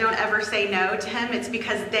I don't ever say no to him. It's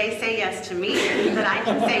because they say yes to me that I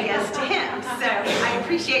can say yes to him. So I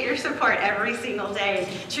appreciate your support every single day.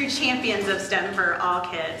 True champions of STEM for all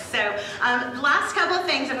kids. So the last couple of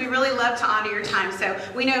things, and we really love to honor your time. So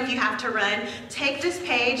we know if you have to run, take this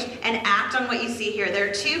page and act on what you see here. There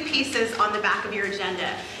are two pieces on the back of your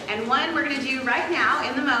agenda. And one we're going to do right now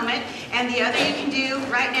in the moment, and the other you can do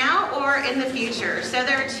right now or in the future. So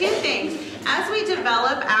there are two things. As we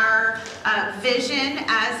develop our vision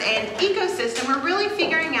as an ecosystem, we're really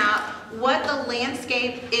figuring out what the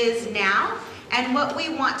landscape is now and what we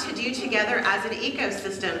want to do together as an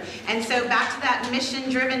ecosystem. And so back to that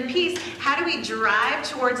mission-driven piece, how do we drive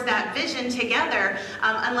towards that vision together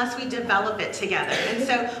unless we develop it together? And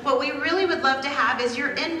so what we really would love to have is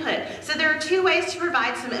your input. So there are two ways to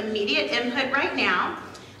provide some immediate input right now.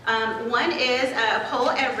 One is a poll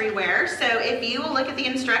everywhere. So if you will look at the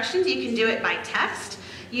instructions, you can do it by text.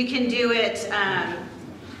 You can do it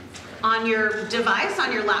on your device,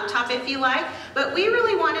 on your laptop if you like. But we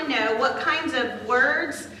really want to know what kinds of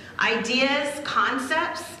words, ideas,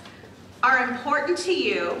 concepts are important to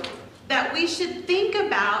you that we should think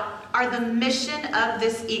about are the mission of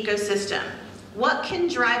this ecosystem. What can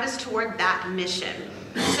drive us toward that mission?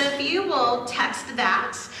 So if you will text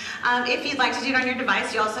that, if you'd like to do it on your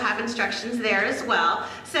device, you also have instructions there as well.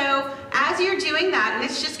 So as you're doing that, and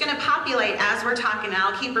it's just going to populate as we're talking, and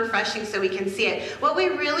I'll keep refreshing so we can see it. What we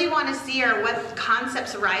really want to see are what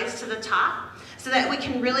concepts rise to the top, so that we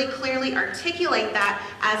can really clearly articulate that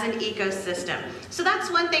as an ecosystem. So that's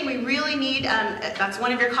one thing we really need, that's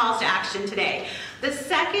one of your calls to action today. The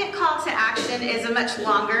second call to action is a much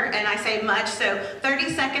longer, and I say much, so 30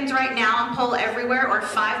 seconds right now on Poll Everywhere or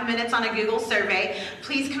 5 minutes on a Google survey.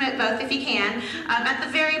 Please commit both if you can. At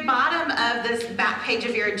the very bottom of this back page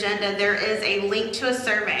of your agenda, there is a link to a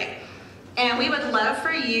survey. And we would love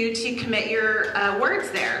for you to commit your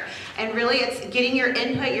words there. And really it's getting your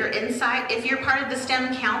input, your insight. If you're part of the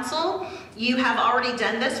STEM Council, you have already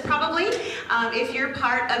done this probably. If you're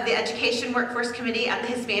part of the Education Workforce Committee at the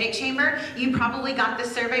Hispanic Chamber, you probably got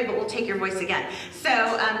this survey, but we'll take your voice again.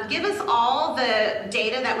 So give us all the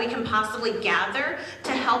data that we can possibly gather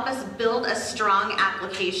to help us build a strong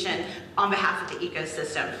application on behalf of the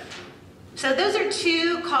ecosystem. So those are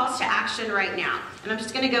two calls to action right now. And I'm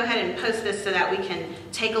just going to go ahead and post this so that we can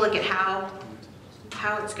take a look at how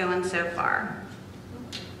it's going so far.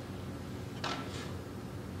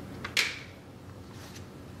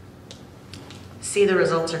 See, the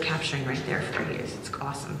results are capturing right there for you. It's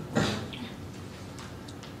awesome. I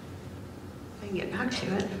can get back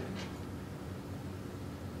to it.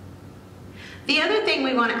 The other thing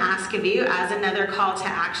we want to ask of you as another call to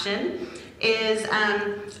action is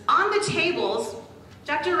on the tables,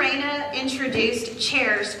 Dr. Reyna introduced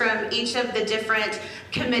chairs from each of the different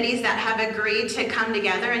committees that have agreed to come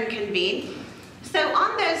together and convene. So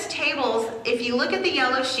on those tables, if you look at the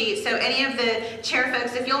yellow sheet, so any of the chair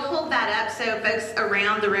folks, if you'll hold that up so folks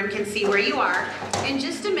around the room can see where you are. In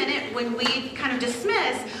just a minute, when we kind of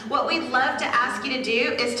dismiss, what we'd love to ask you to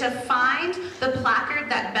do is to find the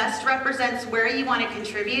placard that best represents where you want to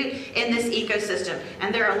contribute in this ecosystem.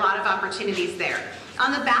 And there are a lot of opportunities there.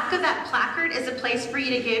 On the back of that placard is a place for you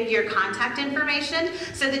to give your contact information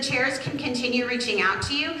so the chairs can continue reaching out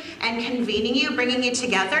to you and convening you, bringing you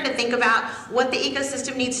together to think about what the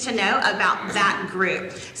ecosystem needs to know about that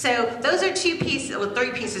group. So those are 2 pieces, well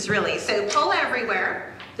 3 pieces really. So pull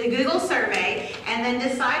everywhere, the Google survey, and then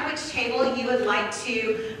decide which table you would like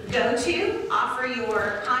to go to, offer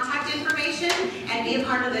your contact information, and be a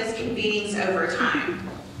part of those convenings over time.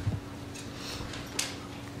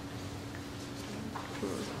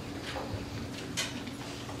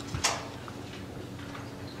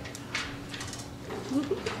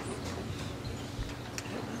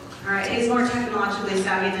 All right, he's more technologically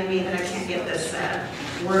savvy than me, but I can't get this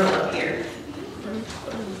word up here.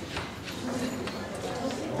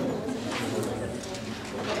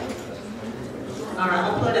 All right,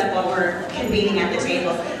 I'll put it up while we're convening at the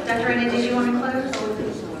table. Dr. Reyna, did you want to close?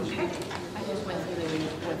 Okay. I just went through the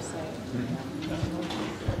website.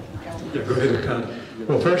 Yeah, go ahead and come.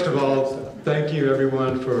 Well, first of all, thank you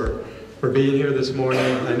everyone for being here this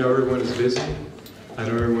morning. I know everyone is busy. I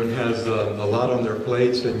know everyone has a lot on their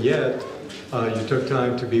plates, and yet you took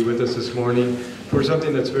time to be with us this morning for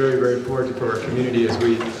something that's very, very important for our community as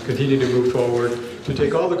we continue to move forward, to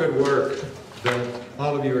take all the good work that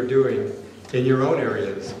all of you are doing in your own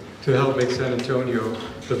areas to help make San Antonio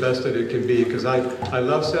the best that it can be. Because I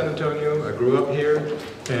love San Antonio. I grew up here,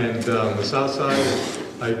 and the South Side.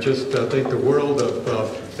 I just think the world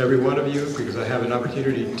of every one of you, because I have an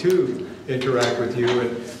opportunity to interact with you.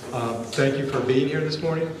 And thank you for being here this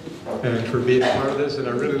morning and for being a part of this. And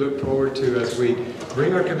I really look forward to, as we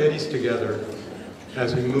bring our committees together,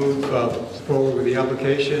 as we move forward with the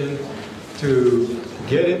application, to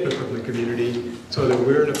get input from the community so that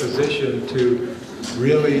we're in a position to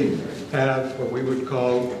really have what we would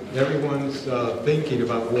call everyone's thinking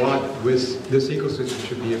about what this ecosystem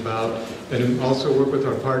should be about, and also work with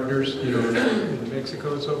our partners, you know, in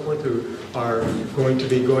Mexico and so forth, who are going to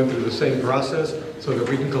be going through the same process so that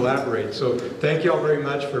we can collaborate. So thank you all very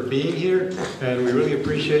much for being here, and we really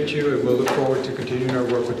appreciate you, and we'll look forward to continuing our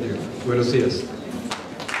work with you. Buenos dias.